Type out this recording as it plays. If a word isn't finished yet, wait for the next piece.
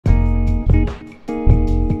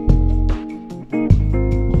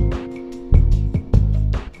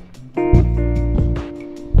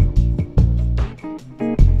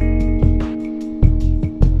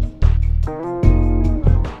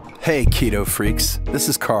Keto freaks. This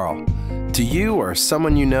is Carl. Do you or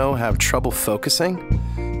someone you know have trouble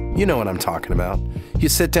focusing? You know what I'm talking about. You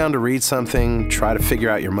sit down to read something, try to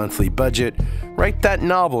figure out your monthly budget, write that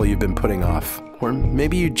novel you've been putting off, or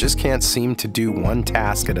maybe you just can't seem to do one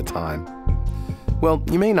task at a time. Well,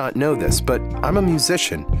 you may not know this, but I'm a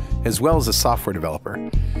musician as well as a software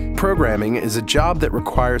developer. Programming is a job that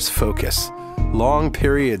requires focus, long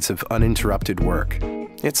periods of uninterrupted work.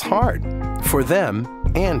 It's hard for them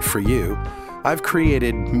and for you. I've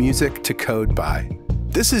created Music to Code By.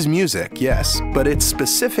 This is music, yes, but it's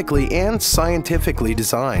specifically and scientifically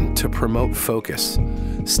designed to promote focus.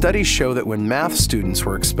 Studies show that when math students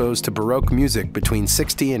were exposed to Baroque music between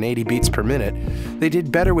 60 and 80 beats per minute, they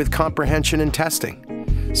did better with comprehension and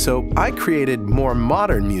testing. So I created more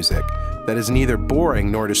modern music that is neither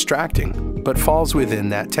boring nor distracting, but falls within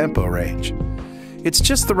that tempo range. It's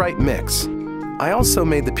just the right mix. I also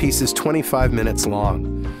made the pieces 25 minutes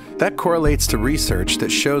long. That correlates to research that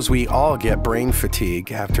shows we all get brain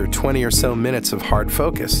fatigue after 20 or so minutes of hard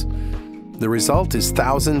focus. The result is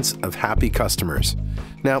thousands of happy customers.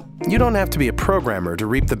 Now, you don't have to be a programmer to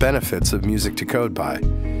reap the benefits of Music to Code By.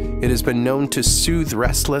 It has been known to soothe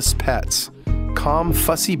restless pets, calm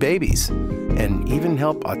fussy babies, and even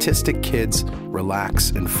help autistic kids relax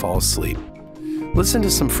and fall asleep. Listen to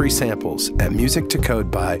some free samples at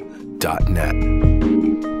musictocodeby.net.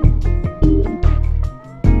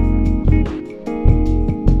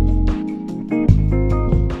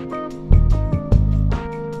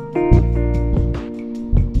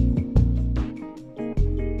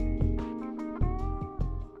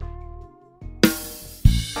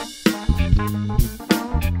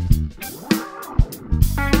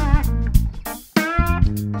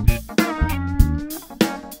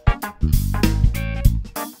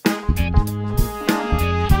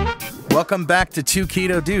 Welcome back to Two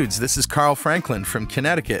Keto Dudes. This is Carl Franklin from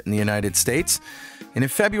Connecticut in the United States. And in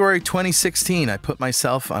February 2016, I put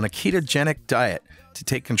myself on a ketogenic diet to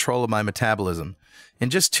take control of my metabolism. In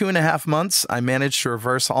just 2.5 months, I managed to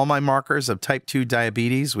reverse all my markers of type 2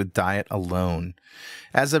 diabetes with diet alone.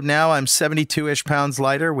 As of now, I'm 72-ish pounds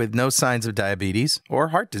lighter with no signs of diabetes or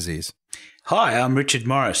heart disease. Hi, I'm Richard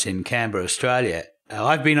Morris in Canberra, Australia.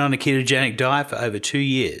 I've been on a ketogenic diet for over 2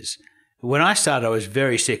 years. When I started, I was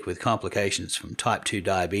very sick with complications from type 2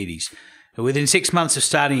 diabetes. Within 6 months of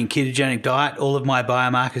starting a ketogenic diet, all of my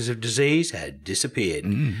biomarkers of disease had disappeared.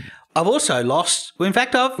 I've also lost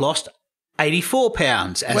 84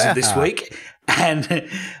 pounds as of this week. And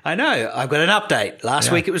I know, I've got an update.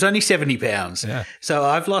 Last week it was only 70 pounds. So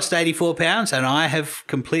I've lost 84 pounds and I have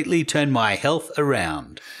completely turned my health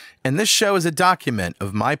around. And this show is a document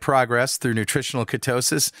of my progress through nutritional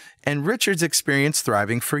ketosis and Richard's experience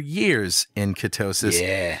thriving for years in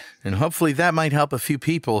ketosis. And hopefully that might help a few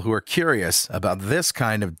people who are curious about this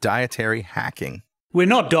kind of dietary hacking. We're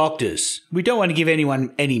not doctors. We don't want to give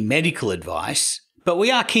anyone any medical advice, but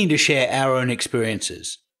we are keen to share our own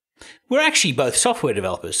experiences. We're actually both software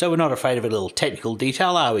developers, so we're not afraid of a little technical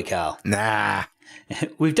detail, are we, Carl? Nah.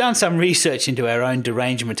 We've done some research into our own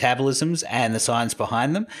deranged metabolisms and the science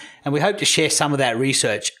behind them, and we hope to share some of that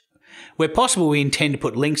research. Where possible, we intend to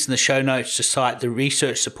put links in the show notes to cite the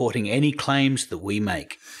research supporting any claims that we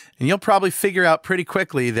make. And you'll probably figure out pretty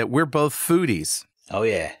quickly that we're both foodies. Oh,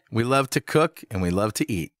 yeah. We love to cook and we love to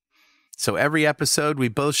eat. So every episode, we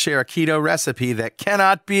both share a keto recipe that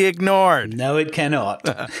cannot be ignored. No, it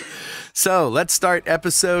cannot. So let's start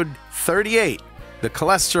episode 38. The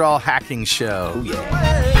Cholesterol Hacking Show. Oh, yeah.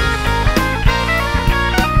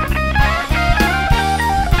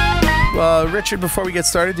 Well, Richard, before we get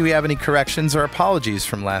started, do we have any corrections or apologies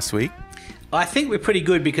from last week? I think we're pretty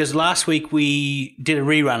good because last week we did a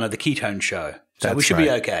rerun of the ketone show. So we should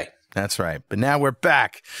be okay. That's right. But now we're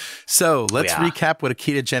back. So let's recap what a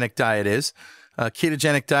ketogenic diet is. A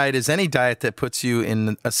ketogenic diet is any diet that puts you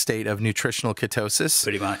in a state of nutritional ketosis.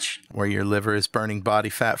 Pretty much. Where your liver is burning body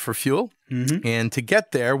fat for fuel. And to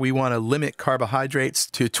get there, we want to limit carbohydrates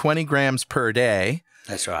to 20 grams per day.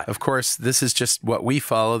 That's right. Of course, this is just what we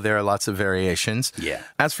follow. There are lots of variations. Yeah.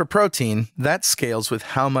 As for protein, that scales with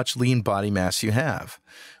how much lean body mass you have.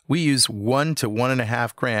 We use 1 to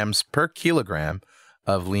 1.5 grams per kilogram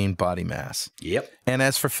of lean body mass. Yep. And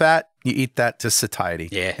as for fat, you eat that to satiety.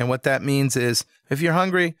 Yeah. And what that means is, if you're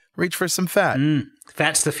hungry, reach for some fat.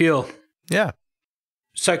 Fat's the fuel. Yeah.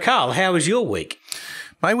 So, Carl, how was your week?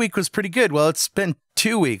 My week was pretty good. Well, it's been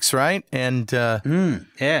 2 weeks, right? And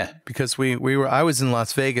yeah, because I was in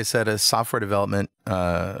Las Vegas at a software development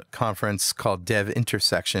conference called Dev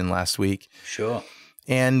Intersection last week. Sure.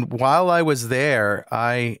 And while I was there,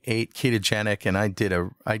 I ate ketogenic, and I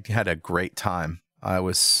had a great time. I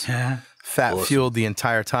was fat fueled the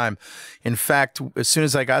entire time. In fact, as soon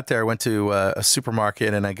as I got there, I went to a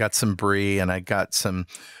supermarket and I got some brie and I got some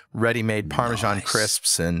ready-made Parmesan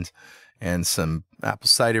crisps and some apple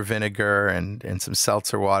cider vinegar and some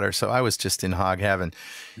seltzer water. So I was just in hog heaven.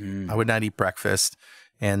 I would not eat breakfast.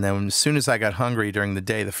 And then as soon as I got hungry during the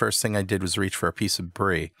day, the first thing I did was reach for a piece of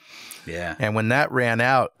brie. Yeah. And when that ran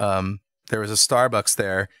out, there was a Starbucks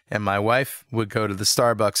there, and my wife would go to the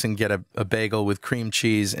Starbucks and get a bagel with cream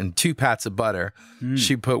cheese and 2 pats of butter.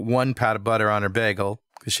 She'd put 1 pat of butter on her bagel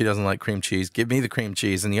because she doesn't like cream cheese. Give me the cream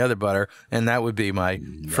cheese and the other butter, and that would be my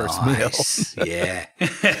first meal. Yeah.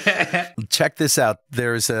 Check this out.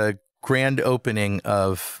 There's a grand opening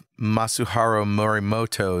of Masuharu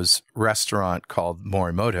Morimoto's restaurant called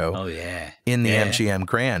Morimoto. Oh, yeah. In the MGM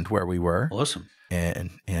Grand where we were. Awesome.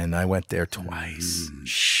 And I went there twice.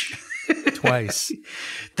 Twice.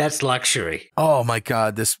 That's luxury. Oh my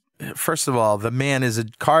God. First of all, the man is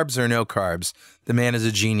carbs or no carbs. The man is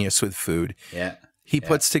a genius with food. Yeah. He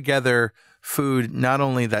puts together food not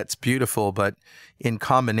only that's beautiful, but in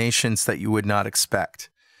combinations that you would not expect.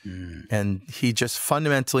 And he just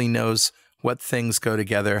fundamentally knows what things go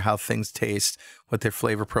together, how things taste, what their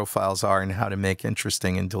flavor profiles are, and how to make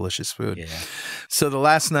interesting and delicious food. Yeah. So the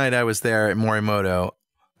last night I was there at Morimoto,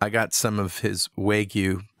 I got some of his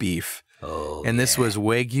Wagyu beef. Oh, and this was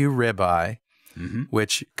Wagyu ribeye,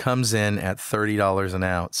 which comes in at $30 an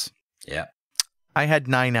ounce. Yeah. I had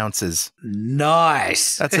 9 ounces.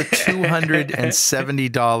 Nice. That's a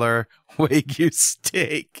 $270 Wagyu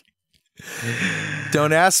steak.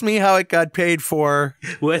 Don't ask me how it got paid for.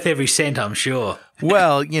 Worth every cent, I'm sure.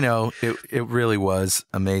 Well, it really was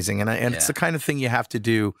amazing. And it's the kind of thing you have to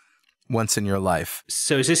do once in your life.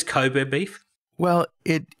 So is this Kobe beef? Well,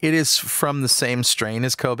 it is from the same strain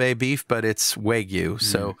as Kobe beef, but it's Wagyu.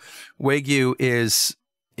 So Wagyu is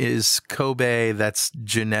Kobe that's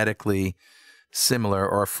genetically similar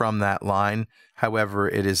or from that line. However,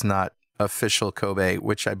 it is not official Kobe,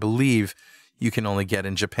 which I believe you can only get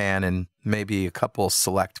in Japan and maybe a couple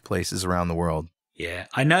select places around the world. Yeah.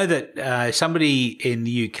 I know that somebody in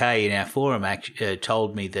the UK in our forum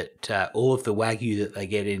told me that all of the Wagyu that they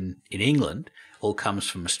get in England all comes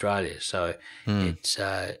from Australia. So it's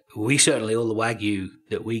all the Wagyu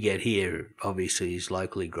that we get here obviously is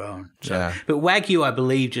locally grown. So, But Wagyu, I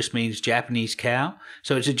believe, just means Japanese cow.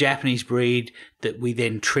 So it's a Japanese breed that we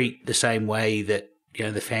then treat the same way that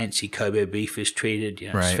the fancy Kobe beef is treated.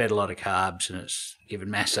 It's fed a lot of carbs and it's given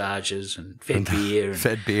massages and fed beer.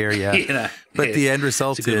 Fed beer, yeah. But the end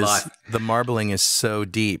result is the marbling is so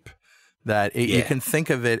deep that you can think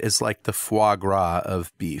of it as like the foie gras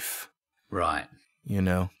of beef. Right.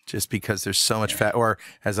 Just because there's so much fat, or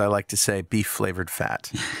as I like to say, beef-flavored fat.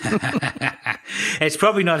 It's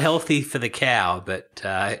probably not healthy for the cow, but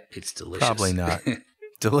it's delicious. Probably not.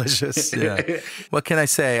 Delicious, yeah. What can I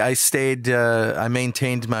say? I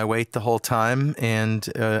maintained my weight the whole time, and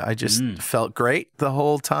I just felt great the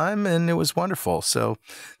whole time, and it was wonderful. So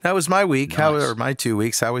that was my week. Nice. My 2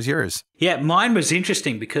 weeks. How was yours? Yeah, mine was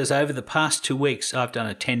interesting because over the past 2 weeks, I've done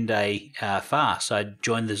a 10-day fast. I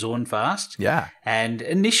joined the Zorn fast. Yeah. And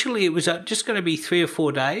initially it was just going to be 3 or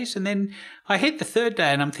 4 days, and then I hit the 3rd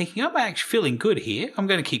day and I'm thinking, I'm actually feeling good here. I'm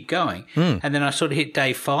going to keep going. And then I sort of hit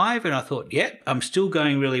day 5 and I thought, yep, I'm still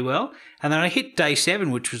going really well. And then I hit day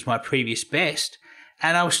 7, which was my previous best,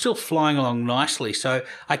 and I was still flying along nicely. So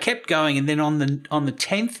I kept going, and then on the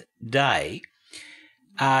 10th day,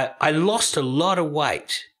 I lost a lot of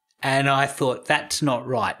weight. And I thought that's not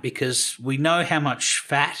right because we know how much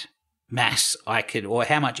fat mass or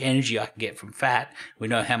how much energy I can get from fat. We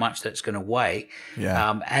know how much that's going to weigh.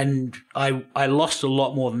 Yeah. And I lost a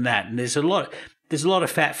lot more than that. And there's a lot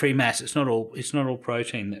of fat-free mass. It's not all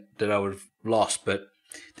protein that I would have lost, but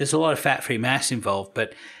there's a lot of fat-free mass involved.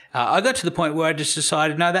 But I got to the point where I just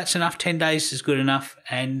decided, no, that's enough. 10 days is good enough.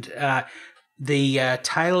 And the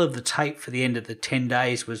tail of the tape for the end of the 10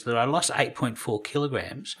 days was that I lost 8.4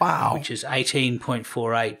 kilograms. Wow. Which is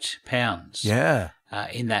 18.48 pounds. Yeah.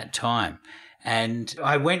 In that time. And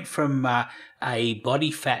I went from a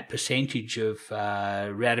body fat percentage of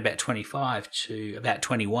around about 25 to about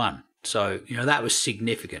 21. So, that was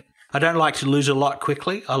significant. I don't like to lose a lot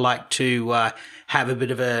quickly. I like to have a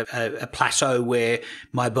bit of a plateau where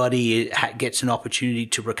my body gets an opportunity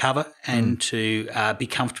to recover and to be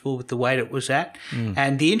comfortable with the weight it was at.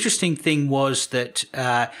 And the interesting thing was that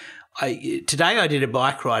today I did a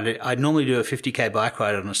bike ride. I normally do a 50K bike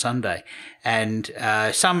ride on a Sunday. And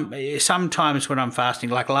sometimes when I'm fasting,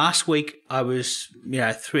 like last week, I was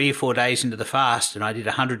 3 or 4 days into the fast and I did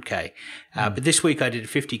 100K. But this week I did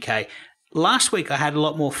 50K. last week I had a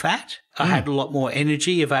lot more fat. I had a lot more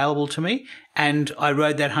energy available to me, and I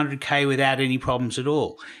rode that 100K without any problems at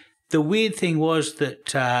all. The weird thing was that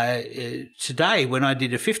today, when I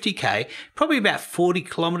did a 50K, probably about 40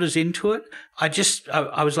 kilometers into it, I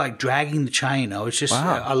was like dragging the chain. I was just,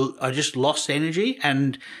 I just lost energy.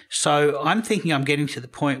 And so I'm thinking I'm getting to the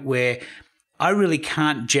point where I really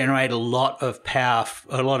can't generate a lot of power,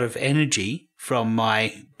 a lot of energy from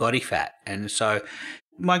my body fat. And so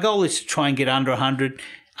my goal is to try and get under 100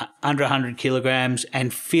 kilograms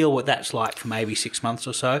and feel what that's like for maybe 6 months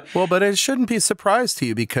or so. Well, but it shouldn't be a surprise to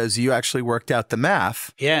you because you actually worked out the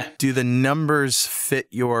math. Yeah. Do the numbers fit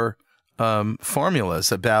your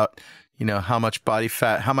formulas about, how much body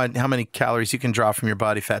fat, how many calories you can draw from your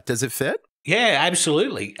body fat? Does it fit? Yeah,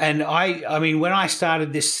 absolutely. And I mean, when I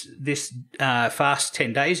started this fast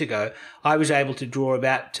 10 days ago, I was able to draw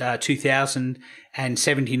about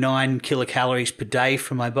 2,079 kilocalories per day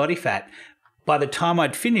from my body fat. By the time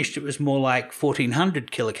I'd finished, it was more like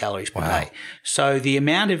 1,400 kilocalories per day. So the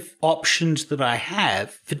amount of options that I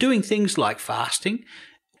have for doing things like fasting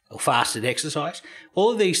or fasted exercise,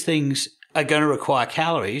 all of these things are going to require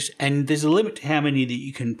calories, and there's a limit to how many that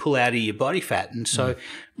you can pull out of your body fat. And so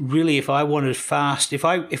really, if I want to fast, if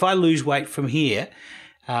I lose weight from here,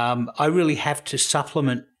 I really have to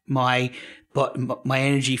supplement my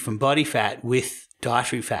energy from body fat with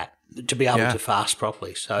dietary fat to be able to fast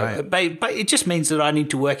properly. So, but it just means that I need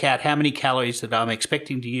to work out how many calories that I'm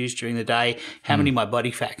expecting to use during the day, how many my body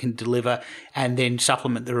fat can deliver, and then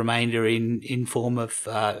supplement the remainder in form of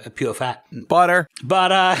pure fat. Butter.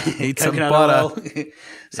 Eat some butter.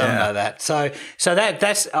 Something like that. So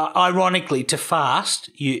that's ironically, to fast,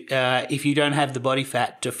 if you don't have the body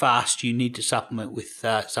fat to fast, you need to supplement with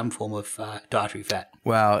some form of dietary fat.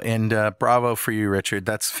 Wow. And bravo for you, Richard.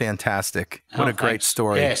 That's fantastic. What a great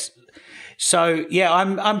story. Yes. So, yeah,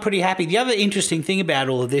 I'm pretty happy. The other interesting thing about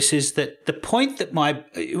all of this is that the point that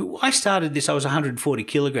I started this, I was 140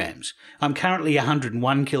 kilograms. I'm currently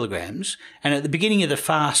 101 kilograms. And at the beginning of the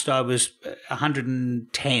fast, I was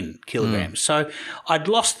 110 kilograms. So I'd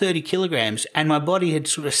lost 30 kilograms, and my body had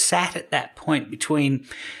sort of sat at that point between,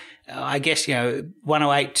 I guess,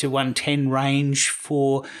 108 to 110 range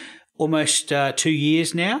for almost 2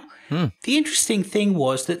 years now. The interesting thing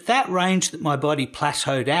was that range that my body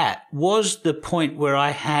plateaued at was the point where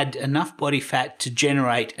I had enough body fat to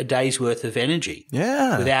generate a day's worth of energy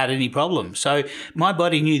without any problem. So my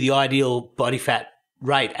body knew the ideal body fat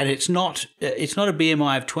rate, and it's not a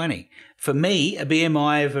BMI of 20. For me, a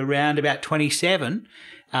BMI of around about 27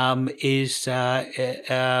 is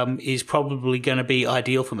probably going to be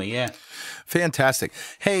ideal for me, Fantastic.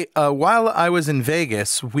 Hey, while I was in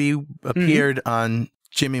Vegas, we appeared on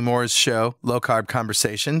Jimmy Moore's show, Low Carb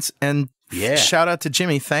Conversations, and shout out to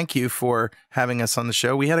Jimmy. Thank you for having us on the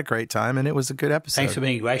show. We had a great time, and it was a good episode. Thanks for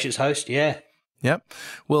being a gracious host. Yeah. Yep.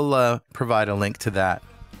 We'll provide a link to that.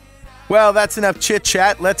 Well, that's enough chit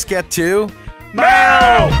chat. Let's get to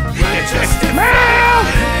Mail.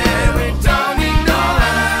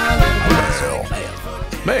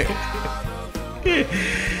 Mail.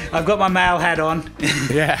 I've got my mail hat on.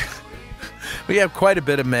 Yeah. We have quite a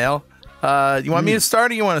bit of mail. You want me to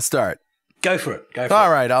start, or you want to start? Go for it.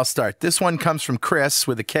 All right, I'll start. This one comes from Chris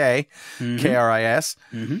with a K, K-R-I-S.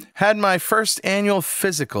 Had my first annual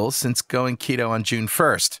physical since going keto on June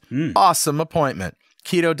 1st. Awesome appointment.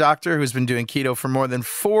 Keto doctor who's been doing keto for more than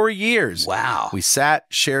 4 years. Wow. We sat,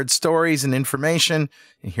 shared stories and information,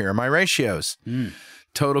 and here are my ratios.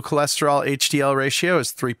 Total cholesterol HDL ratio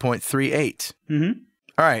is 3.38.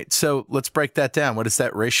 All right, so let's break that down. What does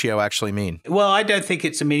that ratio actually mean? Well, I don't think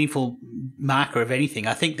it's a meaningful marker of anything.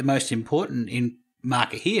 I think the most important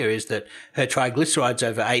marker here is that her triglycerides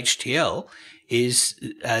over HDL is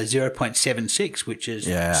 0.76, which is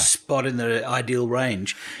spot in the ideal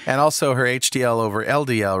range. And also her HDL over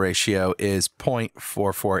LDL ratio is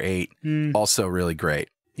 0.448, also really great.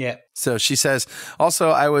 Yeah. So she says, also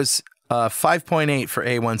I was 5.8 for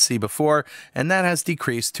A1C before, and that has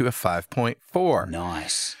decreased to a 5.4.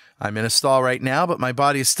 Nice. I'm in a stall right now, but my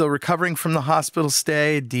body is still recovering from the hospital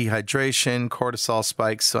stay, dehydration, cortisol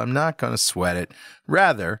spikes, so I'm not going to sweat it.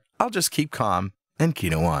 Rather, I'll just keep calm and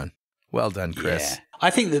keto on. Well done, Chris. Yeah. I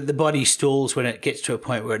think that the body stalls when it gets to a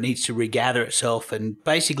point where it needs to regather itself and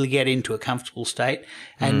basically get into a comfortable state.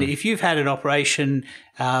 And if you've had an operation,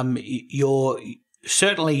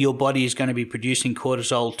 certainly your body is going to be producing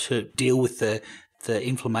cortisol to deal with the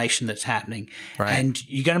inflammation that's happening. Right. And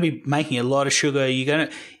you're going to be making a lot of sugar.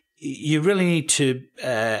 You really need to,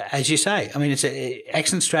 as you say, I mean, it's an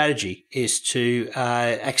excellent strategy is to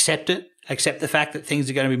accept it accept the fact that things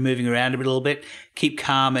are going to be moving around a little bit, keep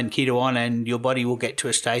calm and keto on, and your body will get to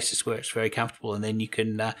a stasis where it's very comfortable, and then you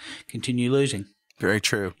can continue losing. Very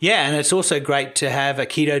true. Yeah, and it's also great to have a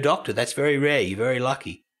keto doctor. That's very rare. You're very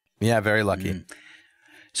lucky. Yeah, very lucky.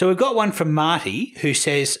 So we've got one from Marty who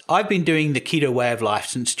says, I've been doing the keto way of life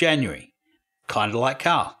since January. Kind of like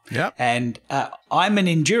Carl. Yep. And I'm an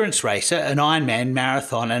endurance racer, an Ironman,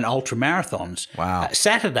 marathon, and ultra marathons. Wow.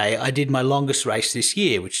 Saturday, I did my longest race this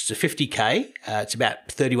year, which is a 50K. It's about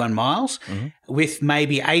 31 miles with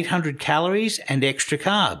maybe 800 calories and extra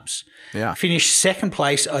carbs. Yeah. Finished second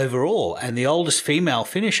place overall and the oldest female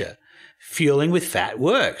finisher. Fueling with fat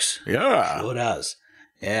works. Yeah. Sure does.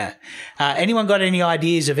 Yeah. Anyone got any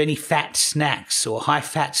ideas of any fat snacks or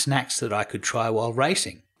high-fat snacks that I could try while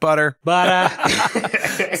racing? Butter.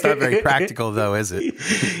 It's not very practical, though, is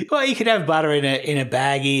it? Well, you could have butter in a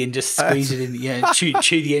baggie and just squeeze it in,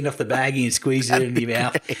 chew the end off the baggie and squeeze it in your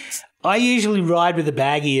mouth. I usually ride with a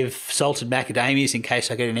baggie of salted macadamias in case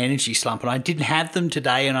I get an energy slump, and I didn't have them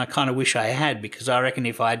today, and I kind of wish I had, because I reckon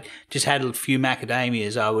if I'd just had a few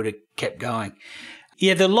macadamias, I would have kept going.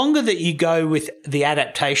 Yeah, the longer that you go with the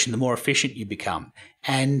adaptation, the more efficient you become.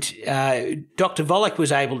 And Dr. Volek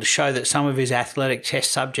was able to show that some of his athletic test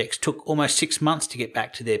subjects took almost 6 months to get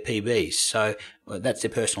back to their PBs. So that's their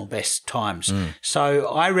personal best times. So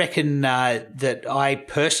I reckon that I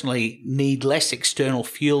personally need less external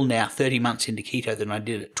fuel now 30 months into keto than I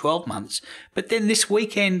did at 12 months. But then this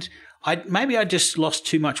weekend, maybe I just lost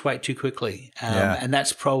too much weight too quickly. And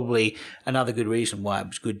that's probably another good reason why it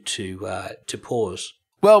was good to pause.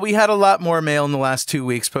 Well, we had a lot more mail in the last 2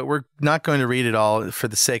 weeks, but we're not going to read it all for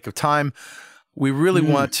the sake of time. We really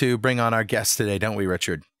want to bring on our guest today, don't we,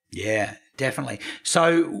 Richard? Yeah, definitely.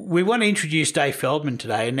 So we want to introduce Dave Feldman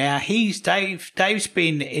today. Now, Dave's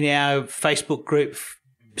been in our Facebook group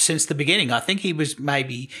since the beginning. I think he was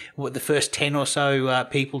maybe the first 10 or so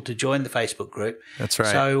people to join the Facebook group. That's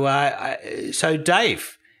right. So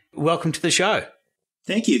Dave, welcome to the show.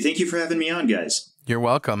 Thank you. Thank you for having me on, guys. You're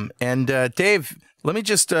welcome. And Dave, let me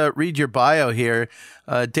just read your bio here.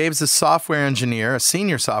 Dave's a software engineer, a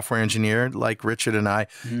senior software engineer like Richard and I,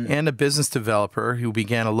 and a business developer who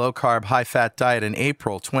began a low-carb, high-fat diet in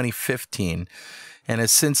April 2015 and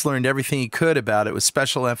has since learned everything he could about it with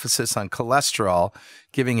special emphasis on cholesterol,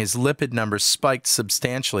 giving his lipid numbers spiked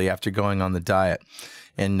substantially after going on the diet.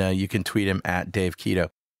 And you can tweet him at Dave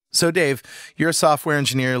Keto. So, Dave, you're a software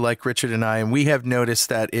engineer like Richard and I, and we have noticed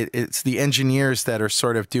that it's the engineers that are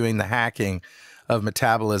sort of doing the hacking of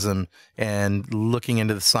metabolism and looking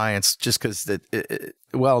into the science, just because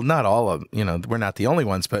well, not all of, we're not the only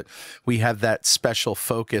ones, but we have that special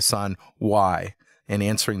focus on why and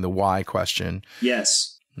answering the why question.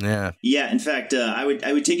 Yes. Yeah. Yeah. In fact, I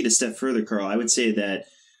would take it a step further, Carl. I would say that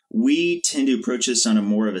we tend to approach this on a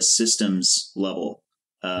more of a systems level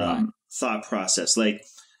thought process. Like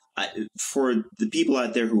for the people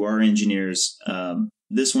out there who are engineers,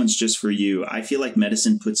 this one's just for you. I feel like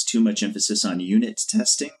medicine puts too much emphasis on unit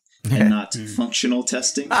testing and not functional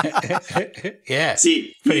testing. Yeah.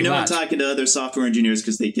 See, I'm talking to other software engineers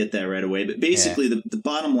because they get that right away. But basically, the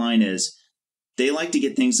bottom line is they like to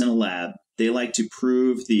get things in a lab. They like to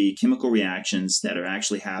prove the chemical reactions that are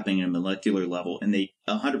actually happening at a molecular level, and they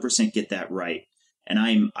 100% get that right.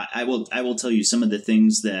 And I will tell you some of the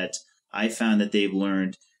things that I found that they've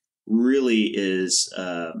learned really is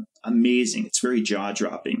amazing. It's very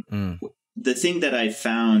jaw-dropping. The thing that I've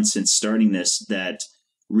found since starting this that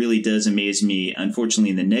really does amaze me,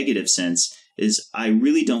 unfortunately in the negative sense, is I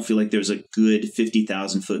really don't feel like there's a good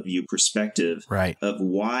 50,000-foot view perspective of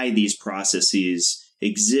why these processes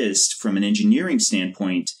exist from an engineering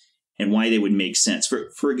standpoint and why they would make sense.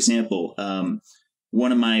 For example,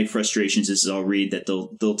 one of my frustrations is I'll read that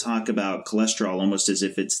they'll talk about cholesterol almost as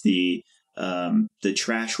if it's the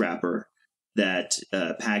trash wrapper that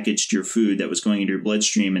packaged your food that was going into your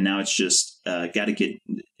bloodstream, and now it's just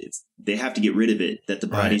they have to get rid of it, that the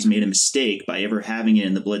body's made a mistake by ever having it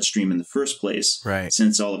in the bloodstream in the first place,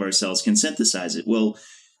 since all of our cells can synthesize it. Well,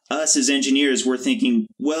 us as engineers, we're thinking,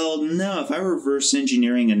 well, no, if I reverse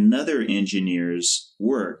engineering another engineer's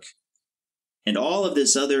work and all of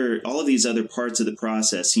these other parts of the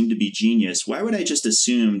process seem to be genius, why would I just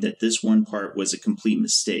assume that this one part was a complete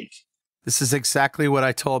mistake? This is exactly what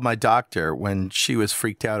I told my doctor when she was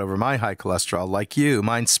freaked out over my high cholesterol. Like you,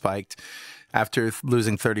 mine spiked after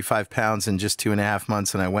losing 35 pounds in just 2.5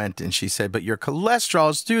 months. And I went and she said, but your cholesterol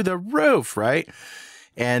is through the roof, right?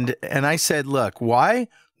 And I said, look, why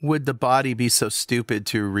would the body be so stupid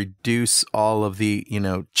to reduce all of the,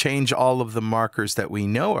 change all of the markers that we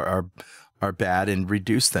know are bad and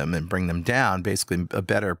reduce them and bring them down, basically a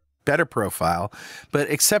better better profile. But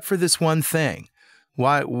except for this one thing,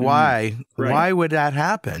 why would that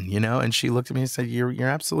happen? You know? And she looked at me and said, "You're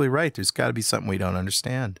absolutely right. There's got to be something we don't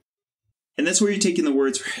understand." And that's where you're taking the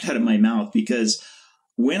words right out of my mouth, because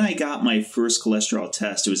when I got my first cholesterol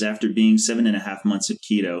test, it was after being 7.5 months of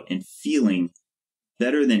keto and feeling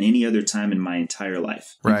better than any other time in my entire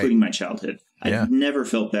life, including my childhood. I've never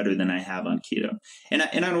felt better than I have on keto. And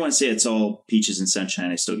I don't want to say it's all peaches and sunshine.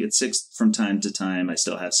 I still get sick from time to time. I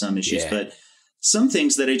still have some issues, but some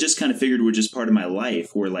things that I just kind of figured were just part of my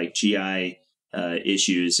life were like GI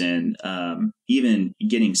issues and even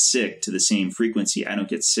getting sick to the same frequency. I don't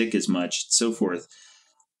get sick as much, so forth.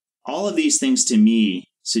 All of these things to me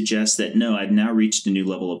suggest that no, I've now reached a new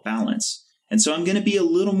level of balance. And so I'm going to be a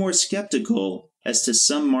little more skeptical as to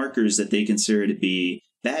some markers that they consider to be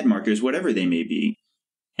bad markers, whatever they may be.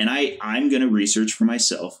 And I'm going to research for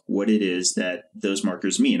myself what it is that those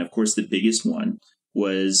markers mean. Of course, the biggest one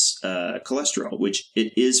was cholesterol, which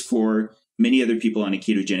it is for many other people on a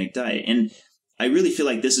ketogenic diet. And I really feel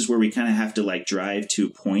like this is where we kind of have to like drive to a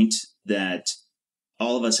point that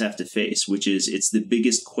all of us have to face, which is it's the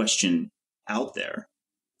biggest question out there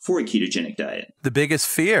for a ketogenic diet. The biggest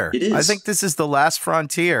fear. It is. I think this is the last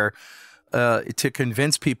frontier to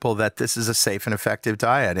convince people that this is a safe and effective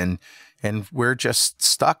diet, and we're just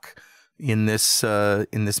stuck in this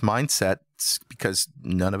mindset because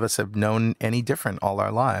none of us have known any different all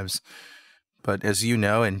our lives. But as you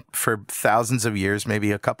know, and for thousands of years,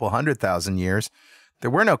 maybe a couple 100,000 years, there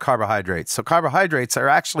were no carbohydrates. So carbohydrates are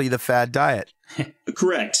actually the fad diet.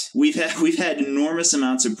 Correct. We've had enormous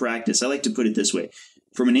amounts of practice. I like to put it this way.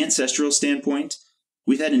 From an ancestral standpoint,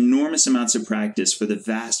 we've had enormous amounts of practice for the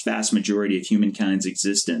vast, vast majority of humankind's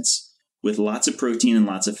existence with lots of protein and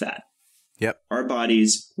lots of fat. Yep. Our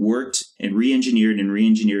bodies worked and re-engineered and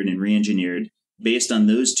re-engineered and re-engineered based on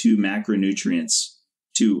those two macronutrients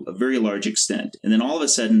to a very large extent. And then all of a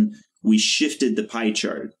sudden, we shifted the pie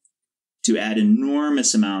chart to add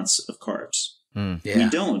enormous amounts of carbs.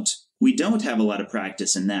 We don't have a lot of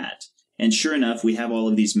practice in that. And sure enough, we have all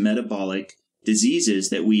of these metabolic diseases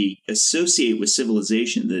that we associate with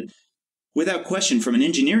civilization that, without question, from an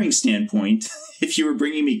engineering standpoint, if you were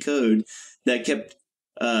bringing me code that kept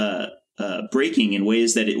breaking in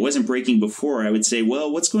ways that it wasn't breaking before, I would say,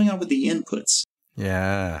 well, what's going on with the inputs?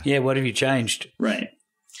 Yeah, what have you changed? Right.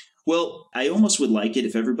 Well, I almost would like it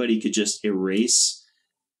if everybody could just erase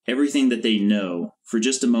everything that they know for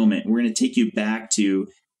just a moment. We're going to take you back to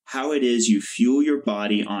how it is you fuel your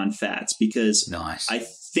body on fats, because I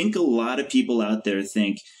think a lot of people out there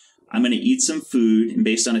think, I'm going to eat some food, and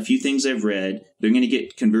based on a few things I've read, they're going to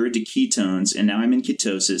get converted to ketones, and now I'm in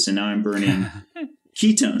ketosis, and now I'm burning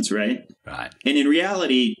ketones, right? Right. And in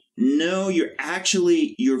reality, no,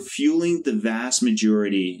 you're fueling the vast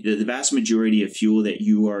majority. The vast majority of fuel that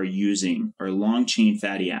you are using are long-chain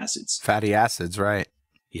fatty acids. Fatty acids, right.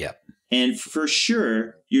 Yep. And for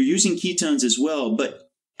sure, you're using ketones as well, but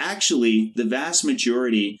actually, the vast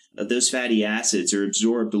majority of those fatty acids are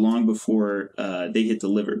absorbed long before they hit the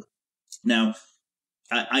liver. Now,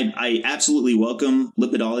 I absolutely welcome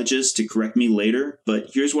lipidologists to correct me later,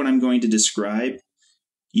 but here's what I'm going to describe.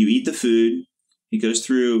 You eat the food, it goes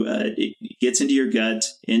through, it gets into your gut,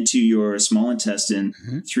 into your small intestine,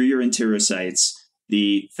 through your enterocytes,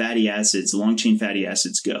 the fatty acids, the long-chain fatty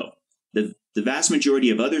acids go. The vast majority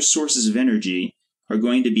of other sources of energy are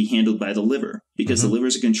going to be handled by the liver, because the liver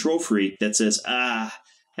is a control freak that says, I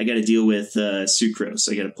got to deal with sucrose.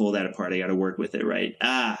 I got to pull that apart. I got to work with it, right?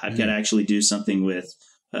 I've got to actually do something with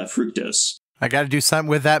fructose. I got to do something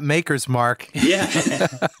with that maker's mark. Yeah.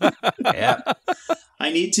 Yeah. I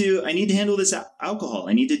need to handle this alcohol.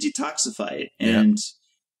 I need to detoxify it.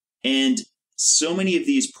 And so many of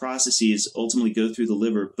these processes ultimately go through the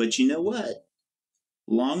liver. But you know what?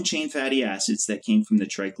 Long-chain fatty acids that came from the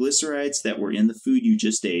triglycerides that were in the food you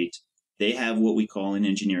just ate, they have what we call in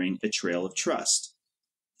engineering a trail of trust.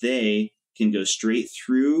 They can go straight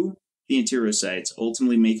through the enterocytes,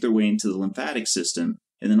 ultimately make their way into the lymphatic system,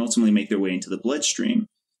 and then ultimately make their way into the bloodstream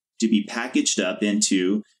to be packaged up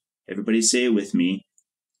into, everybody say it with me,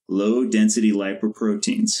 low-density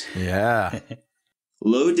lipoproteins. Yeah.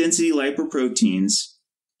 Low-density lipoproteins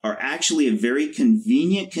are actually a very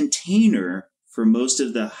convenient container for most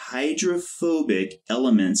of the hydrophobic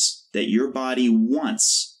elements that your body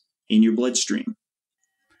wants in your bloodstream.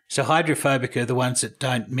 So hydrophobic are the ones that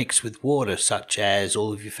don't mix with water, such as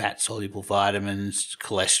all of your fat-soluble vitamins,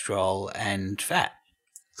 cholesterol, and fat.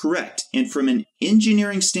 Correct. And from an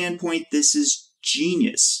engineering standpoint, this is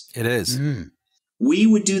genius. It is. We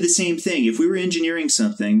would do the same thing. If we were engineering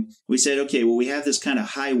something, we said, okay, well, we have this kind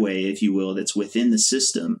of highway, if you will, that's within the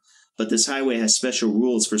system. but this highway has special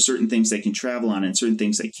rules for certain things they can travel on and certain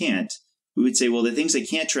things they can't, we would say, well, the things they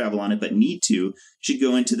can't travel on it but need to should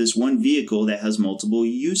go into this one vehicle that has multiple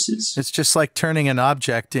uses. It's just like turning an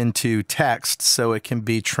object into text so it can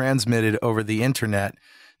be transmitted over the internet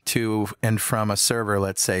to and from a server,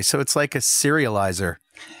 let's say. So it's like a serializer.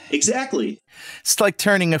 Exactly. It's like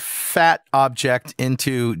turning a fat object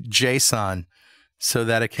into JSON so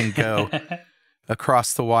that it can go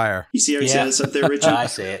across the wire. You see how he said this up there, Richard? I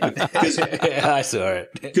see it. I saw it.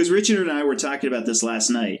 Because Richard and I were talking about this last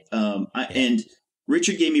night, and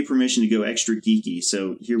Richard gave me permission to go extra geeky,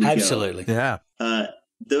 so here we go. Absolutely. Yeah.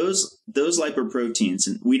 Those lipoproteins,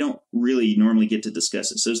 and we don't really normally get to discuss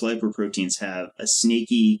this, those lipoproteins have a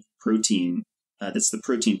snaky protein that's the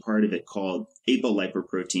protein part of it called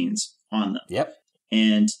apolipoproteins on them. Yep.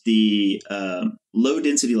 And the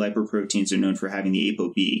low-density lipoproteins are known for having the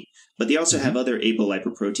ApoB, but they also have other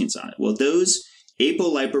apolipoproteins on it. Well, those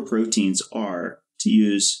apolipoproteins are, to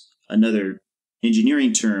use another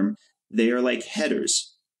engineering term, they are like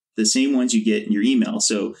headers, the same ones you get in your email.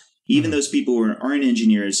 So even those people who aren't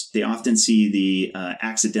engineers, they often see the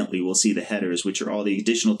accidentally will see the headers, which are all the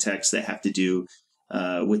additional text that have to do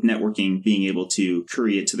with networking being able to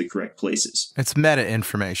curry it to the correct places. It's meta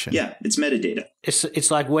information. Yeah, it's metadata.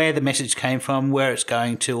 It's like where the message came from, where it's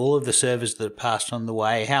going to, all of the servers that are passed on the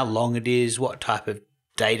way, how long it is, what type of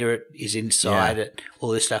data it is inside it.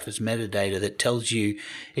 All this stuff is metadata that tells you,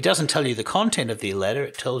 it doesn't tell you the content of the letter,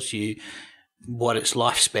 it tells you what its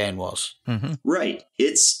lifespan was. Mm-hmm. Right.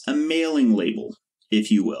 It's a mailing label, if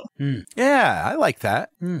you will. Yeah, I like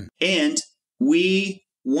that. And we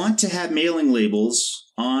want to have mailing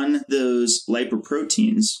labels on those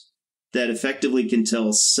lipoproteins that effectively can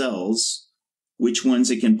tell cells which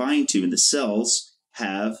ones it can bind to. And the cells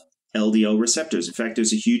have LDL receptors. In fact,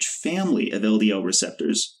 there's a huge family of LDL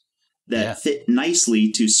receptors that fit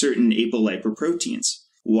nicely to certain apolipoproteins.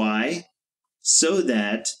 Why? So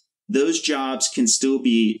that those jobs can still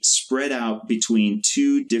be spread out between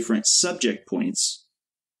two different subject points,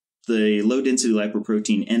 the low-density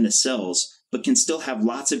lipoprotein and the cells, but can still have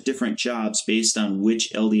lots of different jobs based on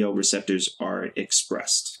which LDL receptors are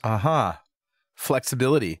expressed.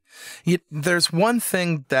 Flexibility. There's one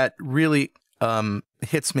thing that really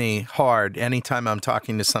hits me hard anytime I'm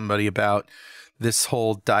talking to somebody about this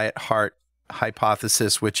whole diet heart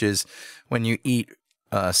hypothesis, which is when you eat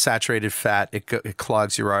saturated fat, it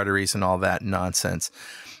clogs your arteries and all that nonsense.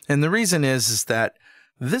 And the reason is that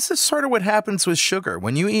this is sort of what happens with sugar.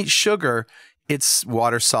 When you eat sugar, it's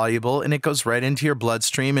water soluble and it goes right into your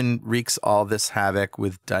bloodstream and wreaks all this havoc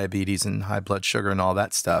with diabetes and high blood sugar and all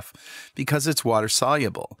that stuff because it's water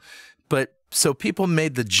soluble. But so people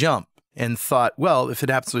made the jump and thought, well, if it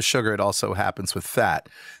happens with sugar, it also happens with fat.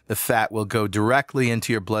 The fat will go directly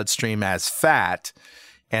into your bloodstream as fat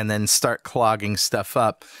and then start clogging stuff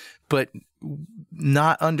up. But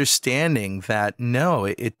not understanding that, no,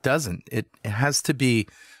 it doesn't. It has to be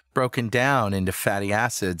broken down into fatty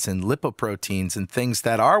acids and lipoproteins and things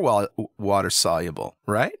that are water soluble,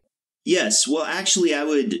 right? Yes. Well, actually, I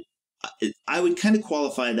would kind of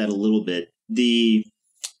qualify that a little bit. To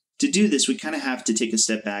do this, we kind of have to take a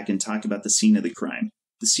step back and talk about the scene of the crime.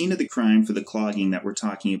 The scene of the crime for the clogging that we're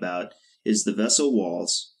talking about is the vessel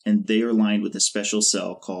walls, and they are lined with a special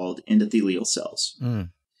cell called endothelial cells.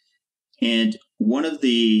 And one of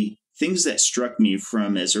the things that struck me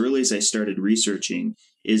from as early as I started researching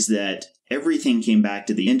is that everything came back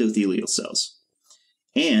to the endothelial cells,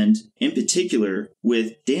 and in particular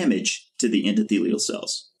with damage to the endothelial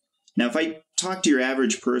cells. Now, if I talk to your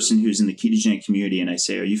average person who's in the ketogenic community and I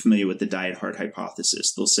say, are you familiar with the diet heart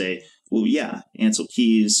hypothesis? They'll say, well, yeah, Ansel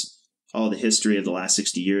Keys, all the history of the last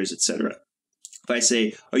 60 years, etc. If I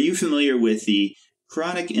say, are you familiar with the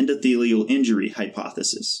chronic endothelial injury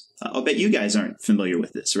hypothesis? I'll bet you guys aren't familiar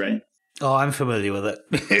with this, right? Oh, I'm familiar with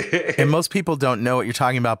it. And most people don't know what you're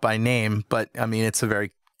talking about by name, but I mean, it's a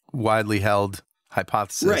very widely held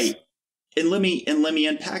hypothesis. Right. And let me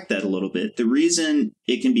unpack that a little bit. The reason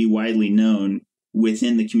it can be widely known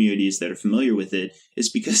within the communities that are familiar with it is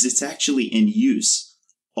because it's actually in use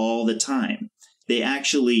all the time. They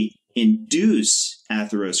actually induce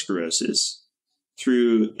atherosclerosis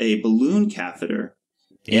through a balloon catheter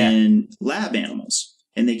in lab animals.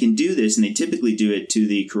 And they can do this, and they typically do it to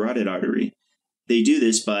the carotid artery. They do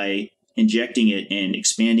this by injecting it and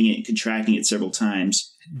expanding it and contracting it several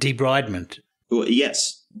times. Debridement. Well,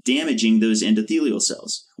 yes, damaging those endothelial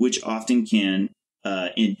cells, which often can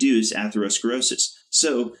induce atherosclerosis.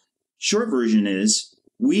 So, short version is,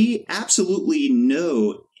 we absolutely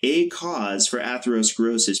know a cause for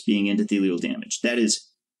atherosclerosis being endothelial damage. That is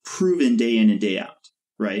proven day in and day out,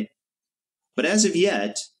 right? But as of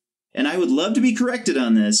yet, and I would love to be corrected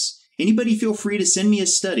on this. Anybody feel free to send me a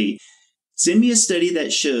study. Send me a study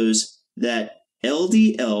that shows that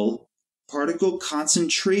LDL particle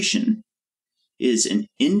concentration is an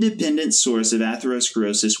independent source of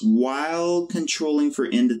atherosclerosis while controlling for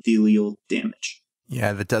endothelial damage.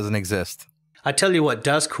 Yeah, that doesn't exist. I tell you what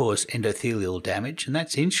does cause endothelial damage, and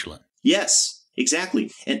that's insulin. Yes,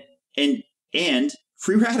 exactly. And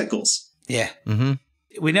free radicals. Yeah. Mm-hmm.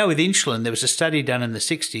 We know with insulin, there was a study done in the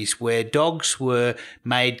 60s where dogs were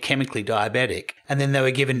made chemically diabetic, and then they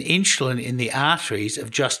were given insulin in the arteries of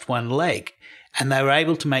just one leg. And they were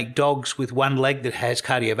able to make dogs with one leg that has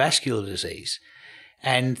cardiovascular disease.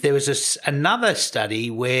 And there was another study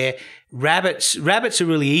where rabbits are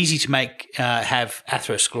really easy to make have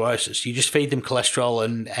atherosclerosis. You just feed them cholesterol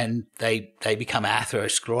and they become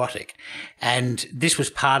atherosclerotic. And this was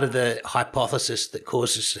part of the hypothesis that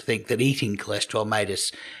caused us to think that eating cholesterol made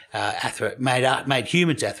us made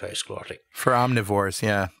humans atherosclerotic. For omnivores,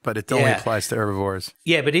 yeah, but it only applies to herbivores.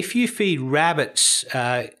 Yeah, but if you feed rabbits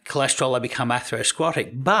cholesterol, they become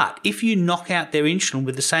atherosclerotic. But if you knock out their insulin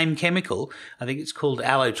with the same chemical, I think it's called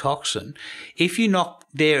allotoxin, if you knock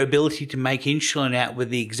their ability to make insulin out with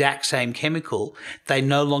the exact same chemical, they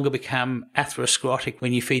no longer become atherosclerotic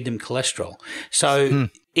when you feed them cholesterol. So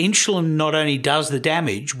insulin not only does the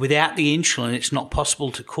damage, without the insulin, it's not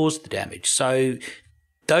possible to cause the damage. So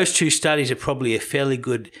those two studies are probably a fairly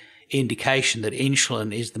good indication that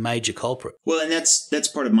insulin is the major culprit. Well, and that's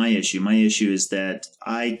part of my issue. My issue is that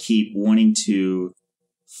I keep wanting to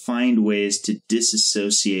find ways to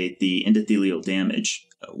disassociate the endothelial damage.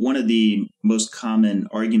 One of the most common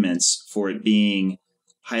arguments for it being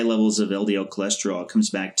high levels of LDL cholesterol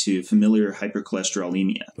comes back to familiar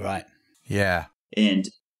hypercholesterolemia. Right. Yeah. And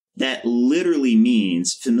that literally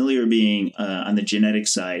means familiar being on the genetic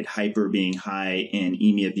side, hyper being high, and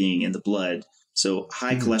emia being in the blood. So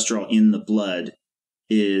high cholesterol in the blood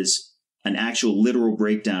is an actual literal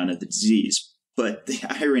breakdown of the disease. But the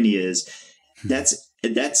irony is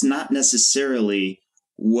that's not necessarily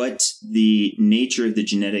what the nature of the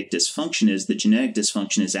genetic dysfunction is. The genetic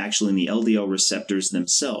dysfunction is actually in the LDL receptors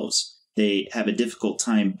themselves. They have a difficult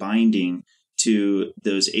time binding to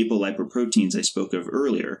those apolipoproteins I spoke of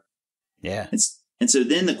earlier. Yeah. And so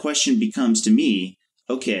then the question becomes to me,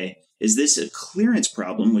 okay, is this a clearance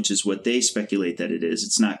problem, which is what they speculate that it is?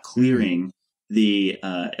 It's not clearing the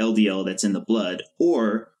LDL that's in the blood,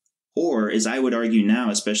 or as I would argue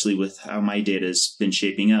now, especially with how my data has been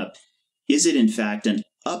shaping up, is it in fact an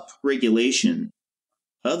upregulation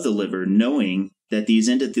of the liver, knowing that these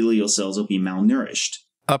endothelial cells will be malnourished?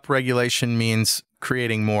 Upregulation means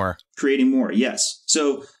creating more. Creating more, yes.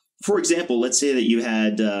 So, for example, let's say that you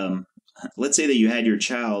had your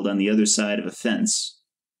child on the other side of a fence,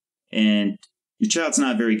 and your child's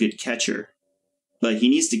not a very good catcher, but he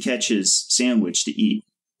needs to catch his sandwich to eat,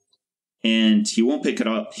 and he won't pick it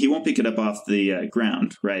up. He won't pick it up off the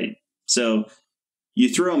ground, right? So you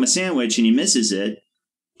throw him a sandwich and he misses it.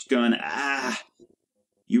 You're going,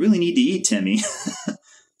 you really need to eat, Timmy.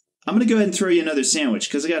 I'm going to go ahead and throw you another sandwich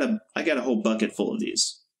because I got a whole bucket full of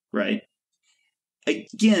these, right?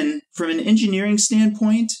 Again, from an engineering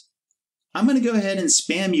standpoint, I'm going to go ahead and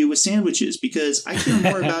spam you with sandwiches because I care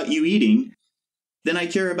more about you eating than I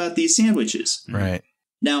care about these sandwiches. Right.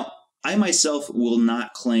 Now, I myself will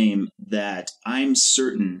not claim that I'm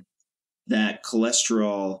certain that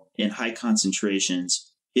cholesterol in high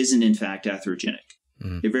concentrations isn't in fact atherogenic.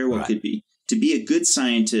 It very well could be. To be a good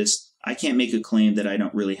scientist, I can't make a claim that I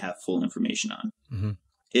don't really have full information on.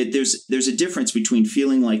 There's a difference between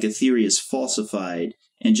feeling like a theory is falsified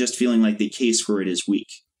and just feeling like the case for it is weak.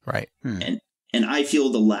 Right. And I feel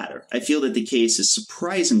the latter. I feel that the case is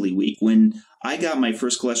surprisingly weak. When I got my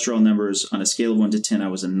first cholesterol numbers on a scale of 1 to 10, I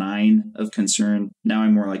was a 9 of concern. Now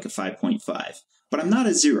I'm more like a 5.5. But I'm not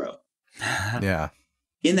a 0. Yeah.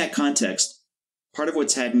 In that context, part of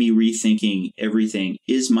what's had me rethinking everything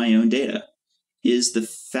is my own data, is the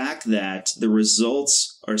fact that the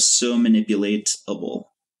results are so manipulatable,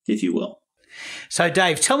 if you will. So,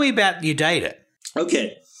 Dave, tell me about your data.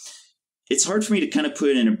 Okay. It's hard for me to kind of put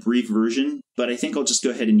it in a brief version, but I think I'll just go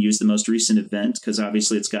ahead and use the most recent event because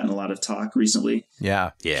obviously it's gotten a lot of talk recently.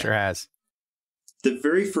 Yeah, sure has. The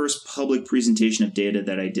very first public presentation of data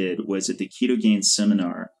that I did was at the Ketogene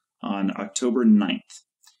seminar on October 9th.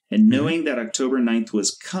 And knowing that October 9th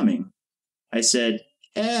was coming, I said,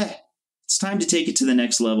 it's time to take it to the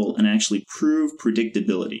next level and actually prove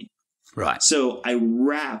predictability. Right. So I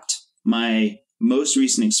wrapped my most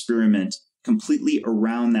recent experiment completely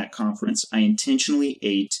around that conference. I intentionally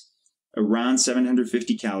ate around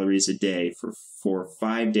 750 calories a day for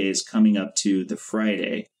 5 days coming up to the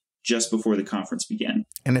Friday just before the conference began.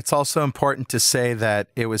 And it's also important to say that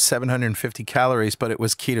it was 750 calories, but it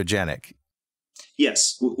was ketogenic.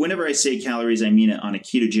 Yes. Whenever I say calories, I mean it on a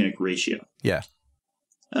ketogenic ratio. Yeah.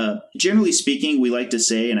 Generally speaking, we like to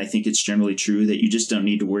say, and I think it's generally true, that you just don't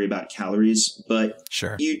need to worry about calories, but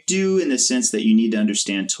Sure. you do in the sense that you need to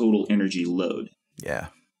understand total energy load. Yeah.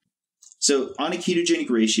 So on a ketogenic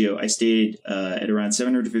ratio, I stayed at around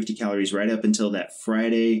 750 calories right up until that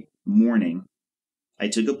Friday morning. I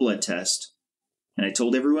took a blood test, and I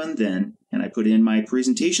told everyone then, and I put in my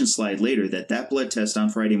presentation slide later, that blood test on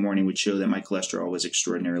Friday morning would show that my cholesterol was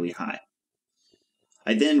extraordinarily high.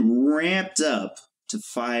 I then ramped up to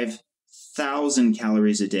 5,000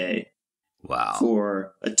 calories a day. Wow.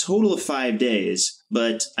 For a total of 5 days,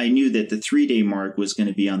 but I knew that the 3-day mark was going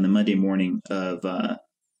to be on the Monday morning of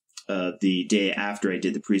the day after I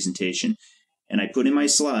did the presentation. And I put in my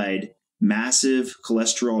slide, massive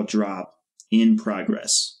cholesterol drop in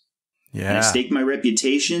progress. Yeah. And I staked my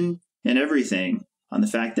reputation and everything on the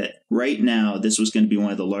fact that right now, this was going to be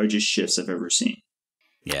one of the largest shifts I've ever seen.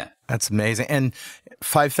 Yeah. That's amazing. And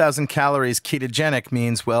 5,000 calories ketogenic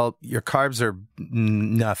means, well, your carbs are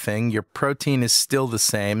nothing. Your protein is still the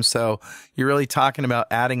same. So you're really talking about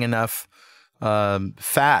adding enough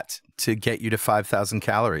fat to get you to 5,000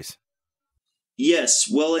 calories. Yes.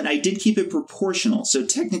 Well, and I did keep it proportional. So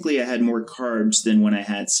technically I had more carbs than when I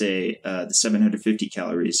had, say, the 750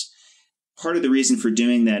 calories. Part of the reason for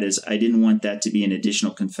doing that is I didn't want that to be an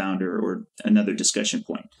additional confounder or another discussion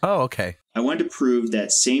point. Oh, okay. I wanted to prove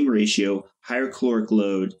that same ratio, higher caloric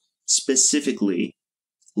load, specifically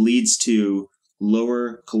leads to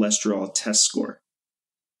lower cholesterol test score.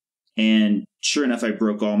 And sure enough, I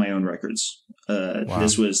broke all my own records. Wow.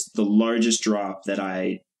 This was the largest drop that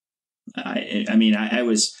I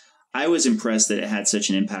was impressed that it had such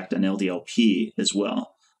an impact on LDL-P as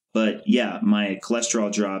well. But yeah, my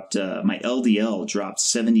cholesterol dropped, my LDL dropped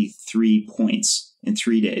 73 points in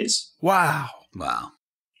 3 days. Wow. Wow.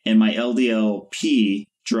 And my LDL-P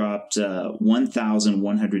dropped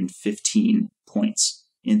 1,115 points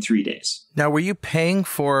in 3 days. Now, were you paying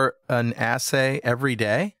for an assay every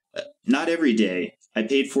day? Not every day. I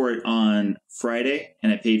paid for it on Friday,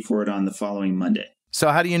 and I paid for it on the following Monday. So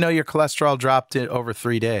how do you know your cholesterol dropped it over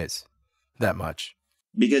 3 days that much?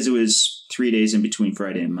 Because it was 3 days in between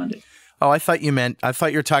Friday and Monday. Oh, I thought you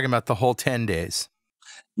were talking about the whole 10 days.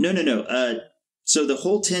 No. So the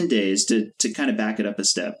whole 10 days, to kind of back it up a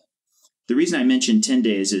step, the reason I mentioned 10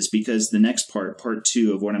 days is because the next part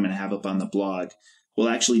 2 of what I'm going to have up on the blog, will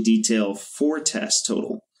actually detail 4 tests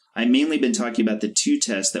total. I've mainly been talking about the 2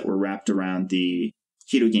 tests that were wrapped around the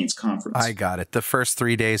Keto Gains conference. I got it. The first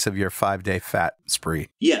 3 days of your 5-day fat spree.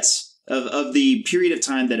 Yes. Of the period of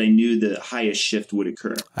time that I knew the highest shift would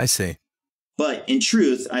occur. I see. But in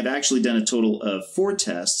truth, I've actually done a total of 4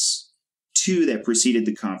 tests, 2 that preceded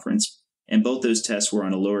the conference, and both those tests were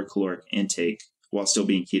on a lower caloric intake while still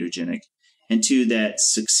being ketogenic, and 2 that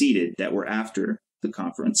succeeded, that were after the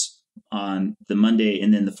conference on the Monday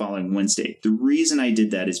and then the following Wednesday. The reason I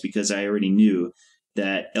did that is because I already knew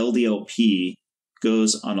that LDL-P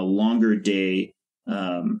goes on a longer day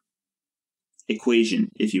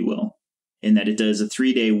equation, if you will, in that it does a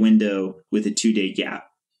 3-day window with a 2-day gap.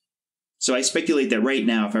 So I speculate that right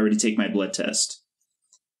now, if I were to take my blood test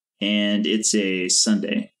and it's a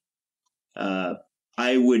Sunday,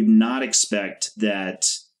 I would not expect that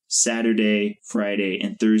Saturday, Friday,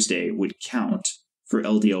 and Thursday would count for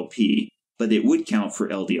LDL-P, but it would count for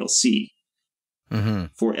LDL-C. Mm-hmm.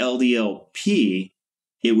 For LDL-P,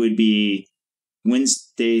 it would be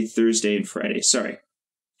Wednesday, Thursday, and Friday. Sorry,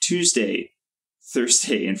 Tuesday,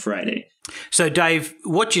 Thursday, and Friday. So, Dave,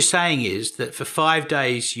 what you're saying is that for 5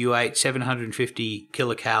 days you ate 750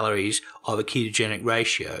 kilocalories of a ketogenic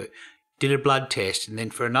ratio, did a blood test, and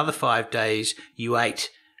then for another 5 days you ate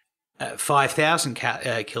 5,000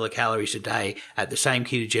 kilocalories a day at the same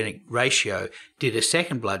ketogenic ratio, did a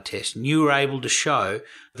second blood test, and you were able to show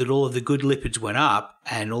that all of the good lipids went up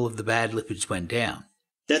and all of the bad lipids went down.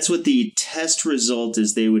 That's what the test result,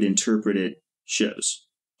 as they would interpret it, shows.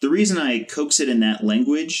 The reason I coax it in that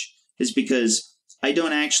language is because I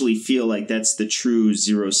don't actually feel like that's the true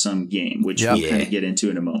zero-sum game, which we'll kind of get into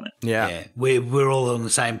in a moment. Yeah. We're all on the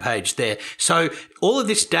same page there. So all of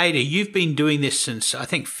this data, you've been doing this since, I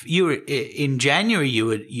think you were in January,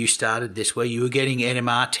 you started this, where you were getting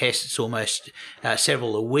NMR tests almost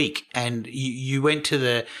several a week. And you went to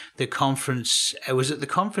the conference, was it the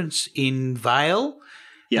conference in Vail?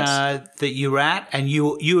 Yes. That you were at, and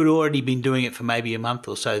you had already been doing it for maybe a month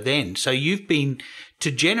or so then. So you've been, to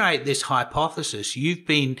generate this hypothesis, you've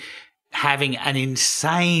been having an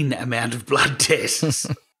insane amount of blood tests.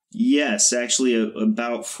 Yes, actually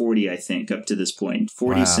about 40, I think, up to this point.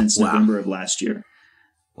 40 Wow. since November of last year.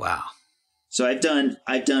 Wow. So I've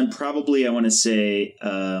done probably, I want to say,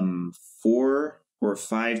 4 or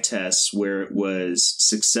 5 tests where it was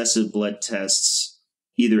successive blood tests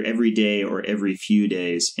either every day or every few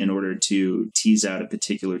days in order to tease out a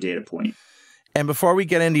particular data point. And before we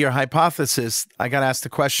get into your hypothesis, I got to ask the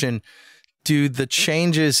question, do the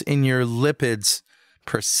changes in your lipids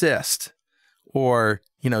persist? Or,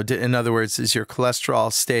 in other words, is your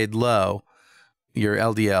cholesterol stayed low, your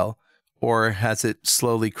LDL, or has it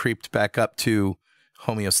slowly creeped back up to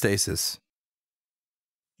homeostasis?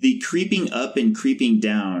 The creeping up and creeping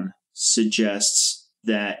down suggests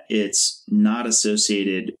that it's not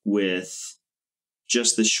associated with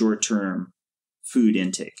just the short-term food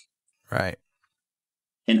intake. Right.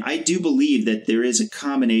 And I do believe that there is a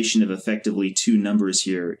combination of effectively 2 numbers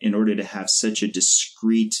here in order to have such a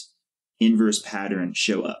discrete inverse pattern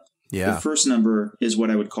show up. Yeah. The first number is what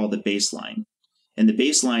I would call the baseline. And the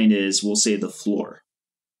baseline is, we'll say, the floor.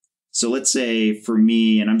 So let's say for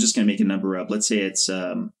me, and I'm just going to make a number up, let's say it's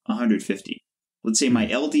 150. Let's say my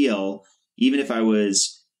LDL, even if I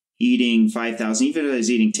was eating 5,000, even if I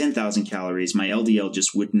was eating 10,000 calories, my LDL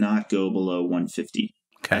just would not go below 150.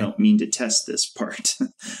 Okay. I don't mean to test this part.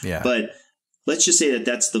 Yeah. But let's just say that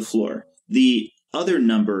that's the floor. The other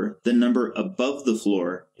number, the number above the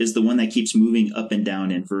floor, is the one that keeps moving up and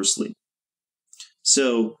down inversely.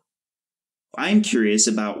 So I'm curious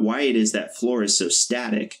about why it is that floor is so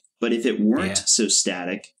static. But if it weren't so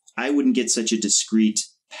static, I wouldn't get such a discrete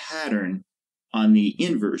pattern on the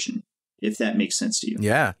inversion, if that makes sense to you.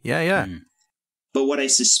 Yeah. But what I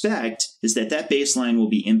suspect is that that baseline will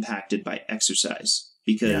be impacted by exercise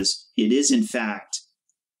because it is, in fact,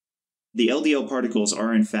 the LDL particles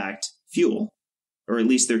are, in fact, fuel, or at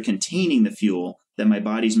least they're containing the fuel that my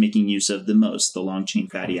body's making use of the most, the long-chain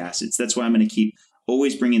fatty acids. That's why I'm going to keep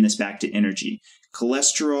always bringing this back to energy.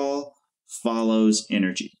 Cholesterol follows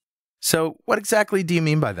energy. So what exactly do you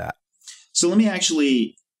mean by that? So let me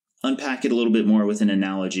actually unpack it a little bit more with an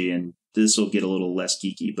analogy, and this will get a little less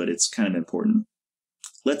geeky, but it's kind of important.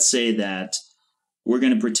 Let's say that we're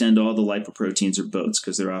going to pretend all the lipoproteins are boats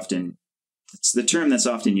because it's the term that's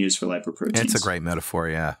often used for lipoproteins. It's a great metaphor,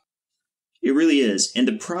 yeah. It really is. And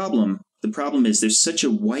the problem is there's such a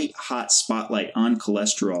white hot spotlight on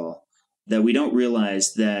cholesterol that we don't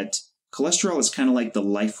realize that cholesterol is kind of like the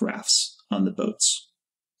life rafts on the boats.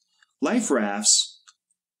 Life rafts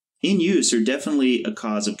in use are definitely a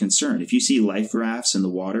cause of concern. If you see life rafts in the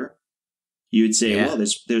water, you would say, well,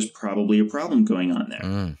 there's probably a problem going on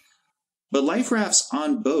there. But life rafts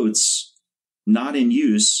on boats, not in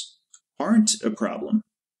use, aren't a problem.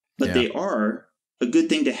 But they are a good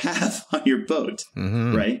thing to have on your boat,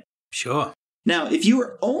 right? Sure. Now, if you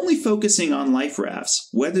were only focusing on life rafts,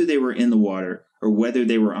 whether they were in the water or whether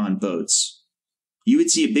they were on boats, you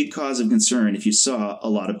would see a big cause of concern if you saw a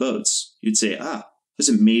lot of boats. You'd say, there's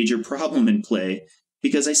a major problem in play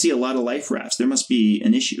because I see a lot of life rafts. There must be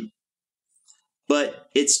an issue. But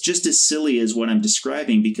it's just as silly as what I'm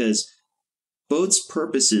describing because boats'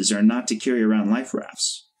 purposes are not to carry around life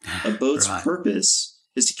rafts. A boat's purpose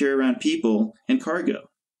is to carry around people and cargo.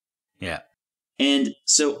 Yeah. And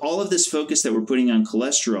so all of this focus that we're putting on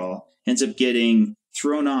cholesterol ends up getting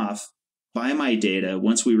thrown off by my data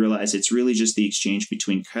once we realize it's really just the exchange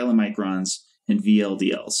between chylomicrons and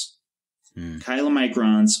VLDLs.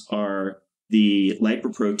 Chylomicrons are the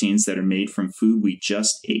lipoproteins that are made from food we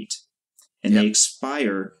just ate. And they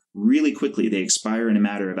expire really quickly. They expire in a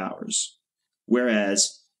matter of hours.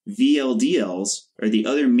 Whereas VLDLs are the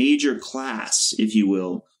other major class, if you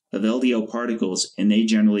will, of LDL particles, and they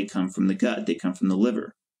generally come from the gut. They come from the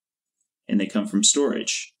liver, and they come from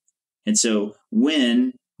storage. And so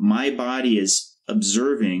when my body is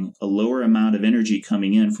observing a lower amount of energy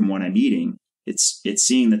coming in from what I'm eating, it's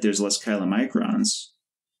seeing that there's less chylomicrons.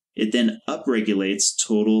 It then upregulates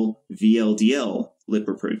total VLDL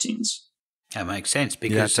lipoproteins. That makes sense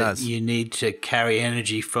because you need to carry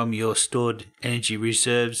energy from your stored energy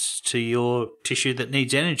reserves to your tissue that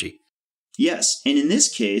needs energy. Yes. And in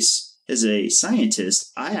this case, as a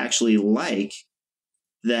scientist, I actually like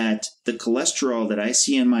that the cholesterol that I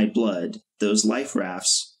see in my blood, those life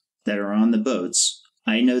rafts that are on the boats,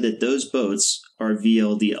 I know that those boats are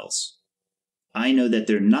VLDLs. I know that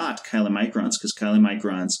they're not chylomicrons because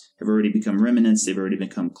chylomicrons have already become remnants. They've already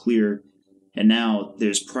become clear. And now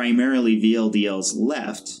there's primarily VLDLs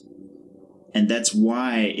left. And that's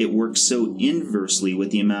why it works so inversely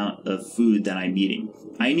with the amount of food that I'm eating.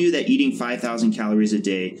 I knew that eating 5,000 calories a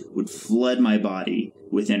day would flood my body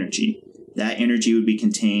with energy. That energy would be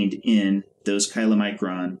contained in those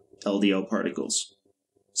chylomicron LDL particles.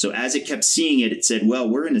 So as it kept seeing it, it said, well,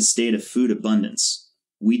 we're in a state of food abundance.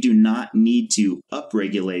 We do not need to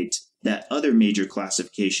upregulate that other major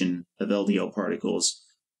classification of LDL particles,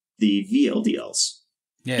 the VLDLs.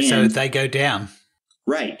 Yeah, and, so they go down.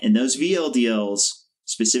 Right. And those VLDLs,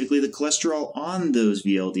 specifically the cholesterol on those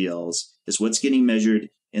VLDLs, is what's getting measured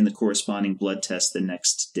in the corresponding blood test the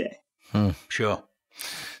next day. Sure.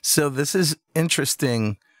 So this is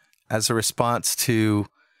interesting as a response to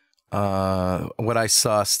what I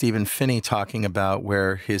saw Stephen Phinney talking about,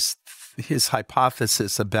 where his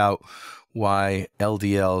hypothesis about why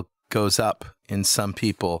LDL goes up in some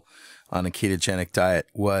people on a ketogenic diet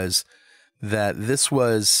was that this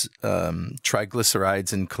was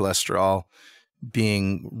triglycerides and cholesterol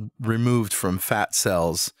being removed from fat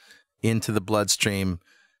cells into the bloodstream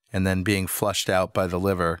and then being flushed out by the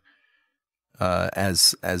liver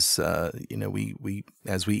as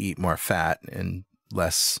we eat more fat and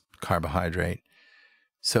less carbohydrate.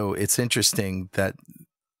 So it's interesting that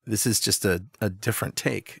this is just a different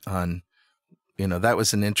take on, that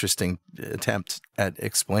was an interesting attempt at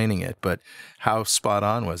explaining it, but how spot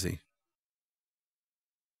on was he?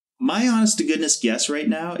 My honest to goodness guess right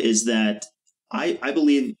now is that I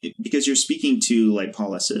believe, because you're speaking to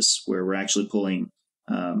lipolysis, where we're actually pulling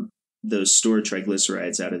those stored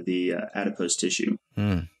triglycerides out of the adipose tissue.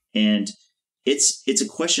 And it's a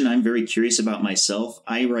question I'm very curious about myself.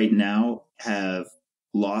 I right now have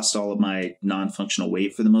lost all of my non-functional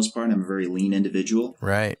weight for the most part. I'm a very lean individual.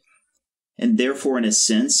 Right. And therefore, in a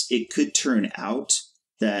sense, it could turn out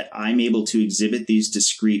that I'm able to exhibit these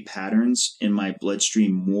discrete patterns in my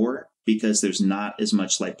bloodstream more because there's not as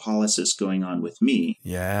much lipolysis going on with me.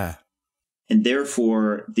 Yeah. And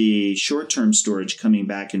therefore, the short-term storage coming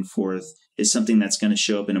back and forth is something that's going to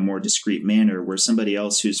show up in a more discrete manner, where somebody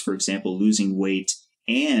else who's, for example, losing weight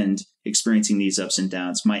and experiencing these ups and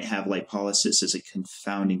downs might have lipolysis as a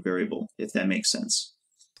confounding variable, if that makes sense.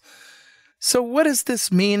 So what does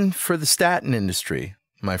this mean for the statin industry,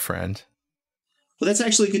 my friend? Well, that's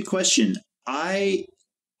actually a good question. I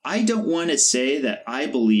don't want to say that I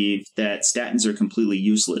believe that statins are completely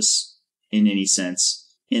useless in any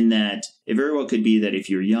sense, in that it very well could be that if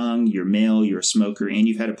you're young, you're male, you're a smoker, and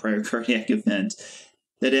you've had a prior cardiac event,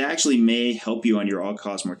 that it actually may help you on your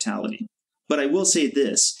all-cause mortality. But I will say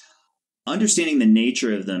this, understanding the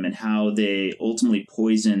nature of them and how they ultimately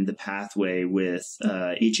poison the pathway with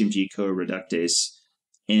HMG-CoA reductase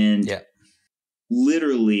and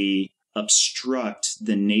literally obstruct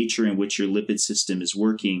the nature in which your lipid system is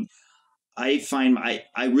working, I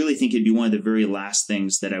really think it'd be one of the very last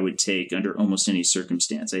things that I would take under almost any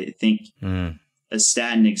circumstance. I think a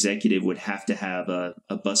statin executive would have to have a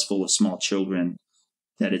bus full of small children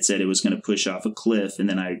that it said it was going to push off a cliff, and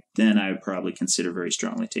then I would probably consider very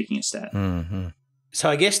strongly taking a statin. Mm-hmm.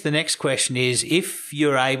 So I guess the next question is, if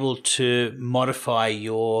you're able to modify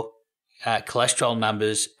your cholesterol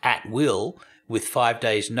numbers at will with 5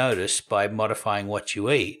 days notice by modifying what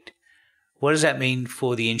you eat, what does that mean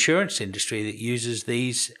for the insurance industry that uses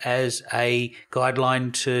these as a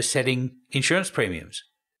guideline to setting insurance premiums?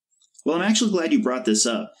 Well, I'm actually glad you brought this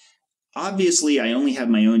up. Obviously, I only have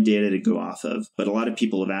my own data to go off of, but a lot of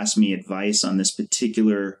people have asked me advice on this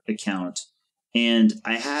particular account. And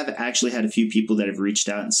I have actually had a few people that have reached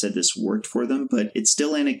out and said this worked for them, but it's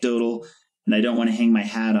still anecdotal, and I don't want to hang my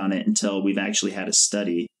hat on it until we've actually had a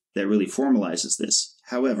study that really formalizes this.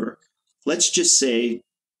 However, let's just say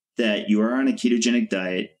that you are on a ketogenic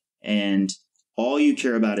diet and all you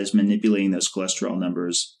care about is manipulating those cholesterol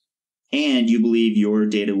numbers, and you believe your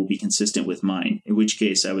data will be consistent with mine, in which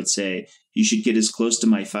case I would say you should get as close to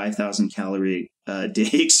my 5,000 calorie day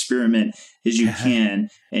experiment as you can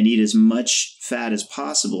and eat as much fat as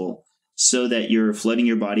possible so that you're flooding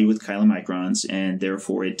your body with chylomicrons, and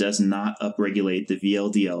therefore it does not upregulate the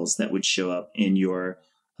VLDLs that would show up in your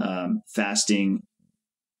fasting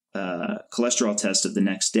cholesterol test of the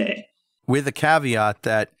next day. With a caveat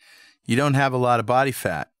that you don't have a lot of body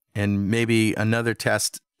fat, and maybe another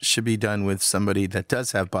test should be done with somebody that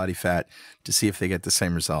does have body fat to see if they get the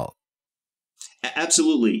same result.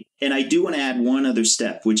 Absolutely. And I do want to add one other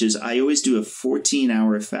step, which is I always do a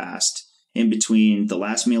 14-hour fast in between the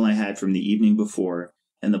last meal I had from the evening before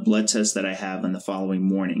and the blood test that I have on the following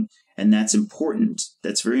morning. And that's important.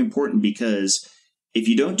 That's very important, because if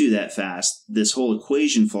you don't do that fast, this whole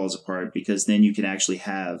equation falls apart, because then you can actually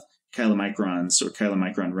have chylomicrons or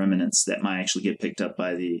chylomicron remnants that might actually get picked up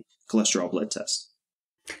by the cholesterol blood test.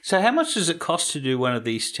 So how much does it cost to do one of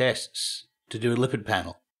these tests, to do a lipid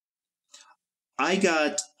panel? I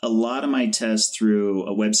got a lot of my tests through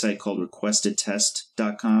a website called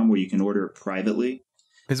requestatest.com, where you can order it privately.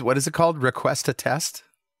 What is it called? Request a test?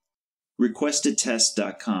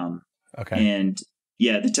 requestatest.com. Okay. And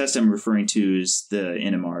yeah, the test I'm referring to is the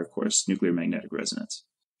NMR, of course, nuclear magnetic resonance.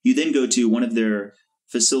 You then go to one of their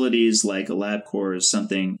facilities like a LabCorp or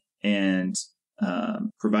something and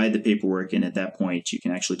provide the paperwork. And at that point, you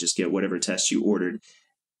can actually just get whatever test you ordered.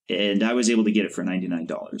 And I was able to get it for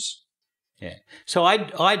 $99. Yeah. So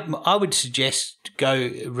I would suggest go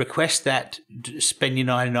request that, spend your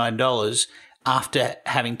 $99 after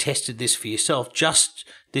having tested this for yourself. Just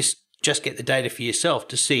get the data for yourself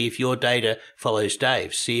to see if your data follows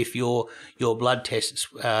Dave's. See if your blood tests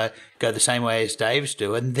go the same way as Dave's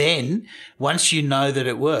do. And then once you know that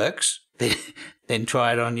it works, then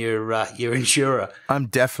try it on your insurer. I'm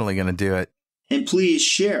definitely going to do it. And please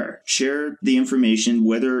share the information,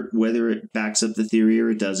 whether it backs up the theory or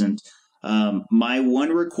it doesn't. My one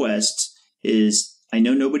request is, I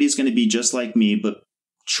know nobody's going to be just like me, but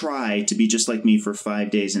try to be just like me for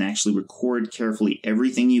 5 days and actually record carefully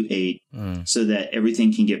everything you ate so that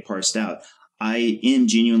everything can get parsed out. I am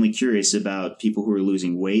genuinely curious about people who are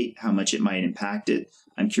losing weight, how much it might impact it.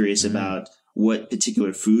 I'm curious about what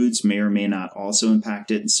particular foods may or may not also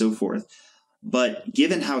impact it and so forth. But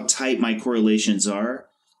given how tight my correlations are,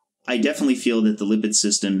 I definitely feel that the lipid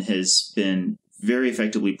system has been very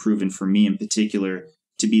effectively proven for me in particular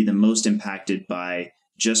to be the most impacted by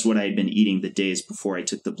just what I had been eating the days before I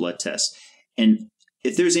took the blood test. And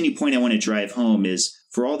if there's any point I want to drive home is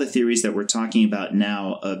for all the theories that we're talking about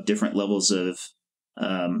now of different levels of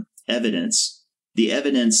evidence, the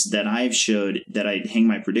evidence that I've showed that I hang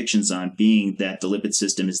my predictions on being that the lipid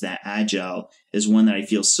system is that agile is one that I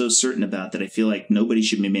feel so certain about that I feel like nobody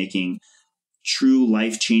should be making true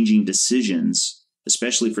life-changing decisions,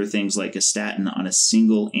 especially for things like a statin on a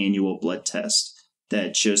single annual blood test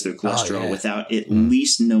that shows their cholesterol without at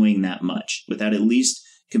least knowing that much, without at least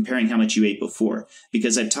comparing how much you ate before.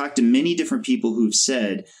 Because I've talked to many different people who've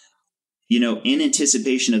said, you know, in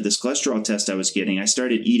anticipation of this cholesterol test I was getting, I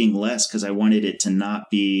started eating less because I wanted it to not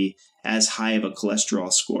be as high of a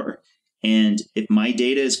cholesterol score. And if my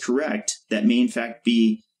data is correct, that may in fact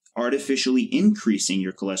be artificially increasing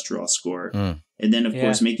your cholesterol score. And then, of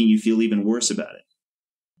course, making you feel even worse about it.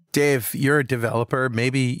 Dave, you're a developer.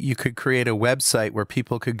 Maybe you could create a website where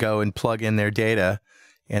people could go and plug in their data,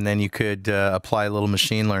 and then you could apply a little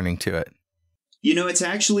machine learning to it. You know, it's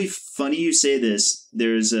actually funny you say this.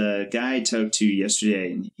 There's a guy I talked to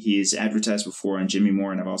yesterday, and he's advertised before on Jimmy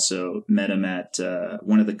Moore, and I've also met him at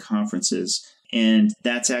one of the conferences. And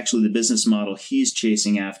that's actually the business model he's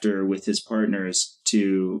chasing after with his partners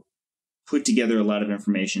to put together a lot of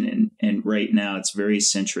information. And right now it's very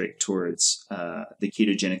centric towards the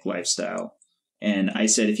ketogenic lifestyle. And I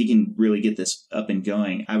said, if he can really get this up and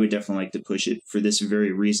going, I would definitely like to push it for this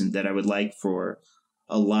very reason, that I would like for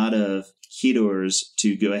a lot of ketoers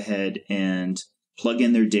to go ahead and plug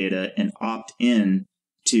in their data and opt in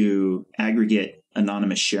to aggregate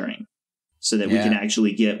anonymous sharing so that we can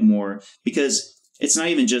actually get more, because it's not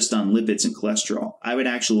even just on lipids and cholesterol. I would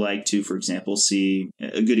actually like to, for example, see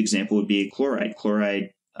a good example would be chloride. Chloride,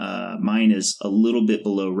 mine is a little bit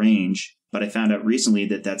below range, but I found out recently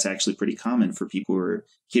that that's actually pretty common for people who are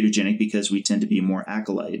ketogenic because we tend to be more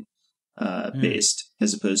alkali based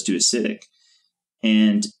as opposed to acidic.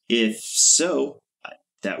 And if so,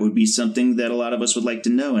 that would be something that a lot of us would like to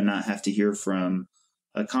know and not have to hear from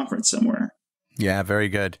a conference somewhere. Yeah, very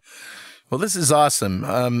good. Well, this is awesome.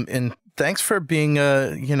 And thanks for being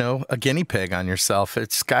a guinea pig on yourself.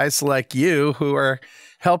 It's guys like you who are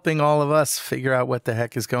helping all of us figure out what the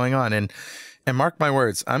heck is going on. And mark my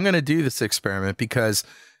words, I'm going to do this experiment because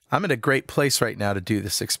I'm in a great place right now to do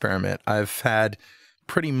this experiment. I've had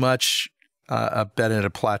pretty much been at a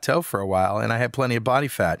plateau for a while, and I had plenty of body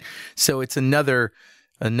fat. So it's another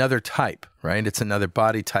type, right? It's another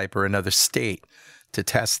body type or another state to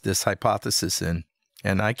test this hypothesis in.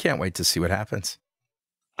 And I can't wait to see what happens.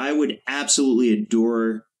 I would absolutely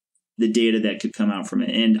adore the data that could come out from it.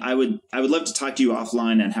 And I would love to talk to you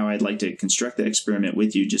offline on how I'd like to construct the experiment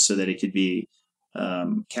with you just so that it could be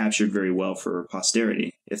captured very well for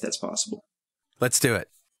posterity, if that's possible. Let's do it.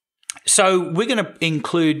 So we're going to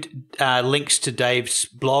include links to Dave's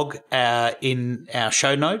blog in our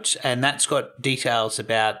show notes, and that's got details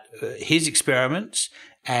about his experiments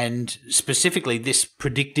and specifically this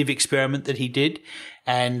predictive experiment that he did.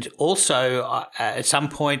 And also at some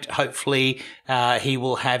point, hopefully, he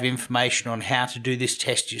will have information on how to do this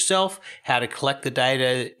test yourself, how to collect the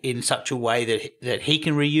data in such a way that he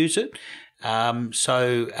can reuse it.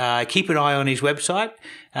 So keep an eye on his website.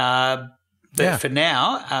 But for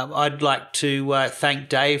now, I'd like to thank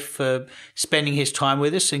Dave for spending his time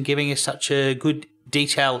with us and giving us such a good,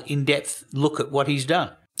 detailed, in-depth look at what he's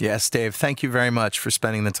done. Yes, Dave. Thank you very much for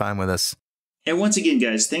spending the time with us. And once again,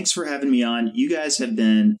 guys, thanks for having me on. You guys have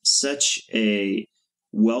been such a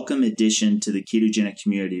welcome addition to the ketogenic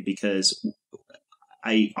community, because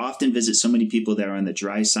I often visit so many people that are on the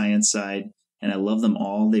dry science side, and I love them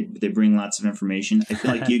all. They bring lots of information. I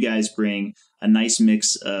feel like you guys bring a nice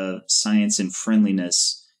mix of science and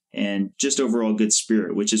friendliness and just overall good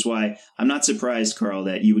spirit, which is why I'm not surprised, Carl,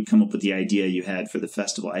 that you would come up with the idea you had for the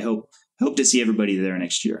festival. I hope to see everybody there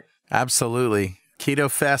next year. Absolutely.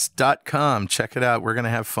 KetoFest.com. Check it out. We're going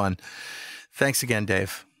to have fun. Thanks again,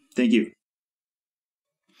 Dave. Thank you.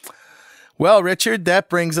 Well, Richard, that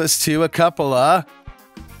brings us to a couple of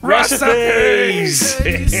recipes.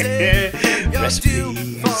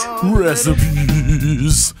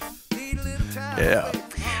 Recipes. Yeah.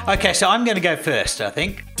 Okay, so I'm going to go first, I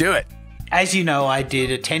think. Do it. As you know, I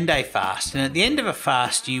did a 10-day fast. And at the end of a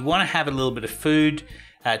fast, you want to have a little bit of food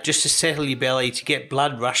just to settle your belly, to get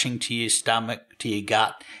blood rushing to your stomach, to your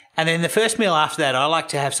gut. And then the first meal after that, I like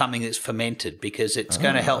to have something that's fermented, because it's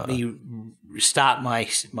going to help me start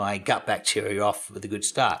my gut bacteria off with a good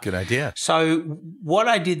start. Good idea. So what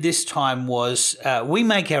I did this time was we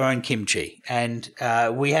make our own kimchi, and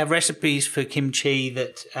we have recipes for kimchi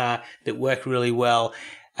that work really well.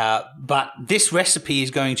 But this recipe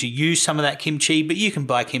is going to use some of that kimchi, but you can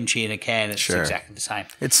buy kimchi in a can. It's exactly the same.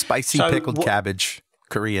 It's spicy pickled cabbage,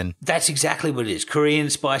 Korean. That's exactly what it is, Korean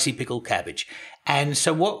spicy pickled cabbage. And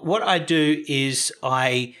so what I do is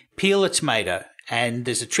I peel a tomato, and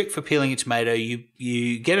there's a trick for peeling a tomato.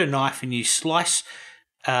 You get a knife and you slice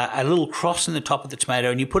a little cross in the top of the tomato,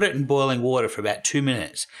 and you put it in boiling water for about 2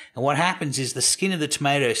 minutes. And what happens is the skin of the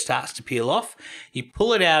tomato starts to peel off. You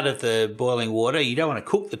pull it out of the boiling water. You don't want to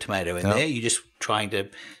cook the tomato in there. You're just trying to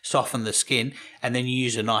soften the skin, and then you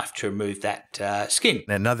use a knife to remove that skin.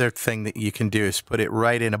 Another thing that you can do is put it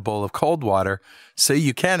right in a bowl of cold water, so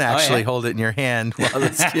you can actually hold it in your hand while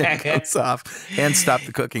the skin comes off, and stop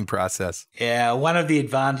the cooking process. Yeah, one of the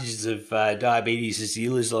advantages of diabetes is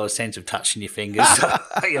you lose a lot of sense of touch in your fingers. So,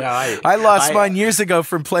 I lost mine years ago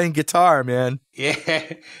from playing guitar, man.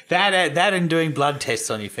 Yeah, that and doing blood tests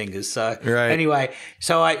on your fingers. So anyway,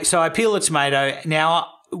 so I peel the tomato.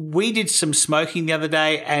 Now, we did some smoking the other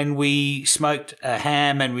day, and we smoked a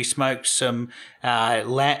ham, and we smoked some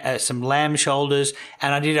lamb shoulders,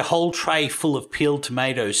 and I did a whole tray full of peeled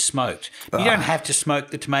tomatoes smoked. You don't have to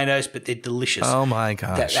smoke the tomatoes, but they're delicious. Oh my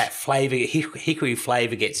gosh. That flavor, hickory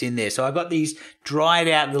flavor gets in there. So I got these dried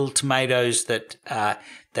out little tomatoes that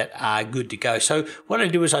are good to go. So what I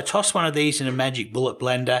do is I toss one of these in a magic bullet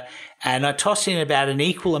blender, and I toss in about an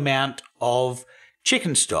equal amount of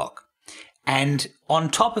chicken stock. And on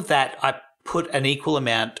top of that, I put an equal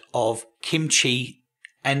amount of kimchi,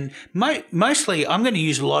 and mostly I'm going to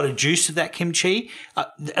use a lot of juice of that kimchi, a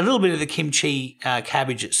little bit of the kimchi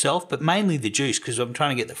cabbage itself, but mainly the juice, because I'm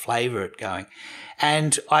trying to get the flavor going.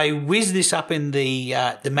 And I whiz this up in the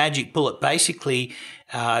magic bullet, basically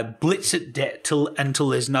blitz it until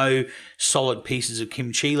there's no solid pieces of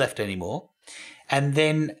kimchi left anymore. And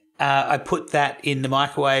then I put that in the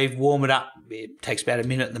microwave, warm it up. It takes about a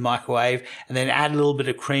minute in the microwave, and then add a little bit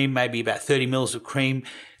of cream, maybe about 30 mils of cream,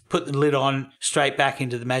 put the lid on, straight back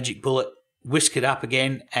into the magic bullet, whisk it up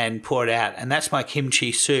again, and pour it out. And that's my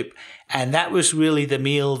kimchi soup. And that was really the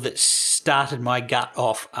meal that started my gut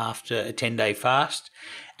off after a 10-day fast.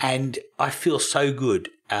 And I feel so good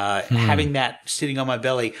having that sitting on my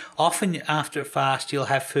belly. Often after a fast, you'll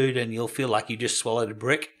have food and you'll feel like you just swallowed a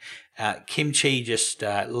brick. Kimchi just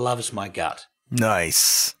loves my gut.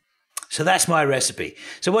 Nice. So that's my recipe.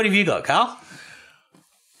 So what have you got, Carl?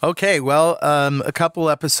 Okay, well, a couple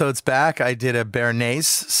episodes back, I did a béarnaise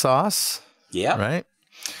sauce. Yeah. Right?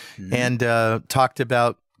 And talked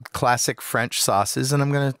about classic French sauces, and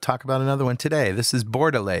I'm going to talk about another one today. This is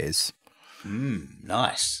bordelaise.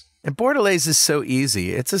 Nice. And bordelaise is so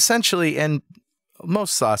easy. It's essentially, and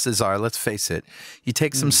most sauces are, let's face it, you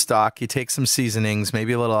take some stock, you take some seasonings,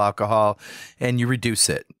 maybe a little alcohol, and you reduce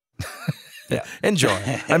it. Yeah. Enjoy.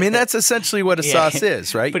 I mean, that's essentially what a sauce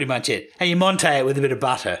is, right? Pretty much it. And you monte it with a bit of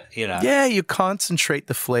butter, you know. Yeah, you concentrate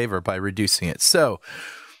the flavor by reducing it. So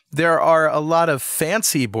there are a lot of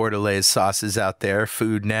fancy bordelaise sauces out there,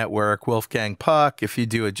 Food Network, Wolfgang Puck, if you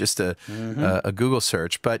do just a Google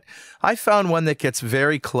search. But I found one that gets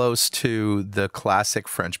very close to the classic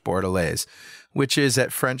French bordelaise, which is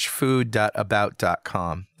at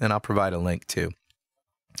frenchfood.about.com. And I'll provide a link too.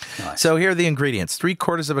 Nice. So here are the ingredients.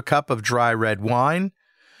 3/4 cup of dry red wine,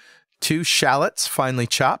 2 shallots finely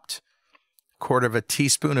chopped, 1/4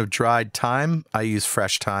 teaspoon of dried thyme. I use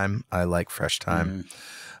fresh thyme. I like fresh thyme.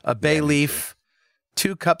 A bay leaf,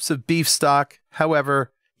 2 cups of beef stock.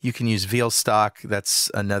 However, You can use veal stock.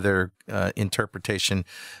 That's another interpretation,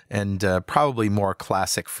 and probably more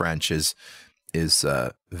classic French is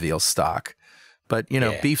veal stock. But,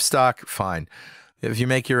 beef stock, fine. If you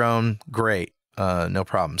make your own, great. No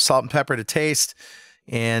problem. Salt and pepper to taste,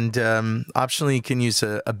 and optionally you can use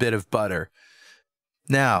a bit of butter.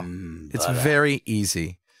 Now, it's very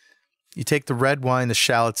easy. You take the red wine, the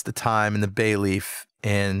shallots, the thyme, and the bay leaf,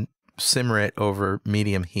 and simmer it over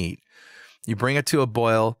medium heat. You bring it to a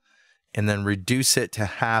boil, and then reduce it to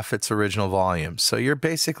half its original volume. So you're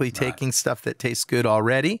basically taking stuff that tastes good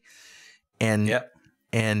already, and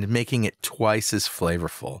making it twice as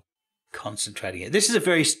flavorful. Concentrating it. This is a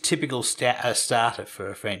very typical starter for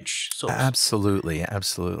a French sauce. Absolutely,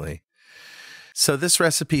 absolutely. So this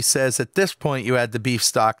recipe says at this point you add the beef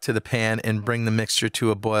stock to the pan and bring the mixture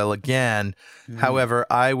to a boil again. However,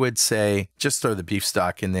 I would say just throw the beef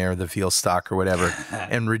stock in there, the veal stock or whatever,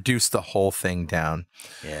 and reduce the whole thing down.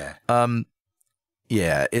 Yeah,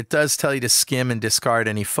 it does tell you to skim and discard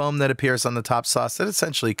any foam that appears on the top sauce. That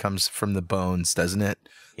essentially comes from the bones, doesn't it?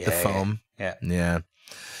 The foam. Yeah.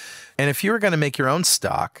 And if you were going to make your own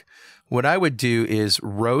stock, what I would do is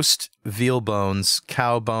roast veal bones,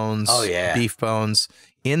 cow bones, beef bones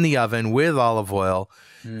in the oven with olive oil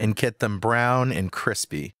and get them brown and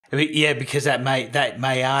crispy. I mean, yeah, because that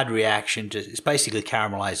Maillard reaction, it's basically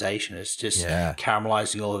caramelization. It's just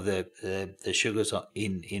caramelizing all of the sugars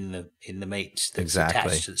in the meats that's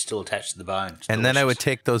still attached to the bones. And delicious. Then I would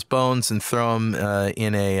take those bones and throw them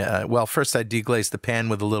in a, first I'd deglaze the pan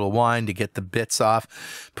with a little wine to get the bits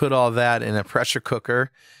off, put all that in a pressure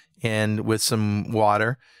cooker and with some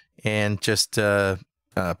water, and just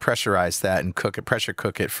pressurize that and pressure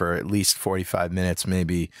cook it for at least 45 minutes,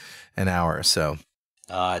 maybe an hour or so.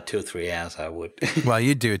 2 or 3 hours, I would. Well,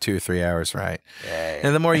 you do 2 or 3 hours, right? Yeah.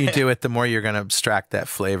 And the more you do it, the more you're going to abstract that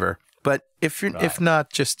flavor. But if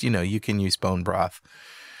not, just you can use bone broth.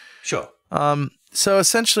 Sure. So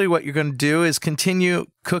essentially, what you're going to do is continue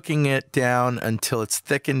cooking it down until it's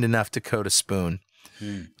thickened enough to coat a spoon.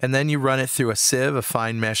 And then you run it through a sieve, a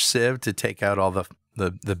fine mesh sieve, to take out all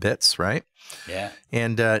the bits, right? Yeah.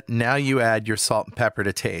 And now you add your salt and pepper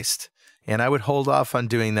to taste. And I would hold off on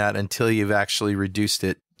doing that until you've actually reduced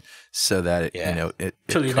it so that it,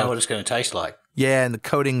 until you know what it's going to taste like. Yeah, and the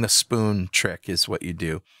coating the spoon trick is what you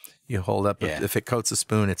do. You hold up, if it coats a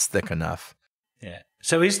spoon, it's thick enough. Yeah.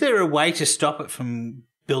 So is there a way to stop it from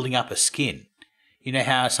building up a skin? You know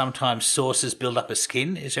how sometimes sauces build up a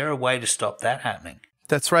skin? Is there a way to stop that happening?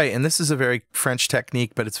 That's right. And this is a very French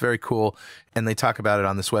technique, but it's very cool. And they talk about it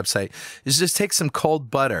on this website. Is just take some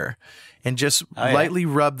cold butter and just lightly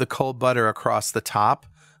rub the cold butter across the top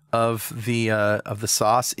of the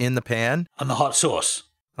sauce in the pan. On the hot sauce.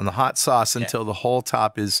 On the hot sauce until the whole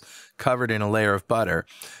top is covered in a layer of butter.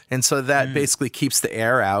 And so that basically keeps the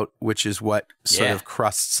air out, which is what sort of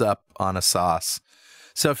crusts up on a sauce.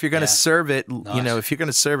 So if you're going to serve it, if you're going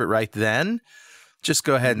to serve it right then, just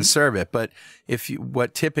go ahead and serve it. But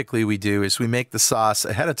what typically we do is we make the sauce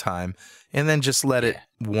ahead of time and then just let it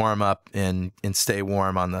warm up and stay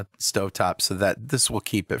warm on the stovetop so that this will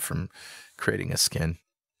keep it from creating a skin.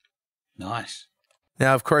 Nice.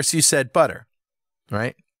 Now, of course, you said butter,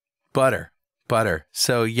 right? Butter.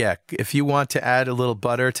 So, if you want to add a little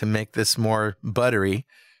butter to make this more buttery,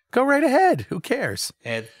 go right ahead. Who cares?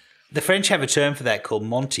 The French have a term for that called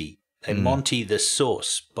Monty. They Monty the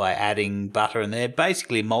sauce by adding butter, and they're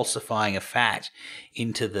basically emulsifying a fat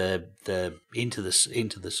into the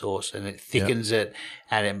sauce, and it thickens it,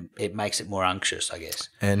 and it makes it more unctuous, I guess.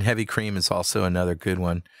 And heavy cream is also another good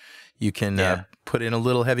one. You can put in a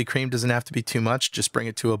little heavy cream; doesn't have to be too much. Just bring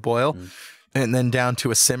it to a boil, and then down to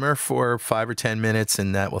a simmer for 5 or 10 minutes,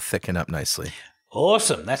 and that will thicken up nicely.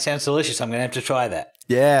 Awesome! That sounds delicious. I'm going to have to try that.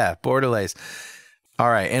 Yeah, Bordelaise. All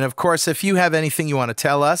right. And of course, if you have anything you want to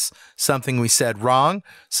tell us, something we said wrong,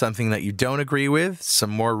 something that you don't agree with, some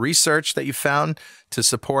more research that you found to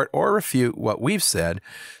support or refute what we've said,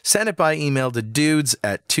 send it by email to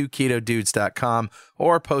dudes@twoketodudes.com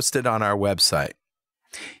or post it on our website.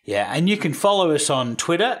 Yeah. And you can follow us on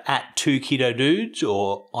Twitter @2ketodudes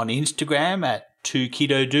or on Instagram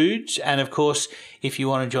 @2ketodudes. And of course, if you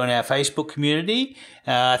want to join our Facebook community,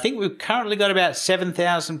 I think we've currently got about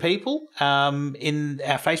 7,000 people in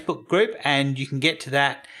our Facebook group, and you can get to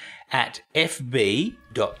that at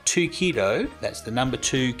fb.2keto, that's the number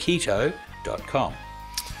 2keto.com.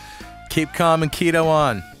 Keep calm and keto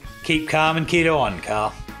on. Keep calm and keto on,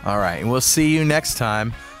 Carl. All right, and we'll see you next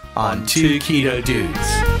time on Two Keto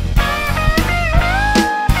Dudes.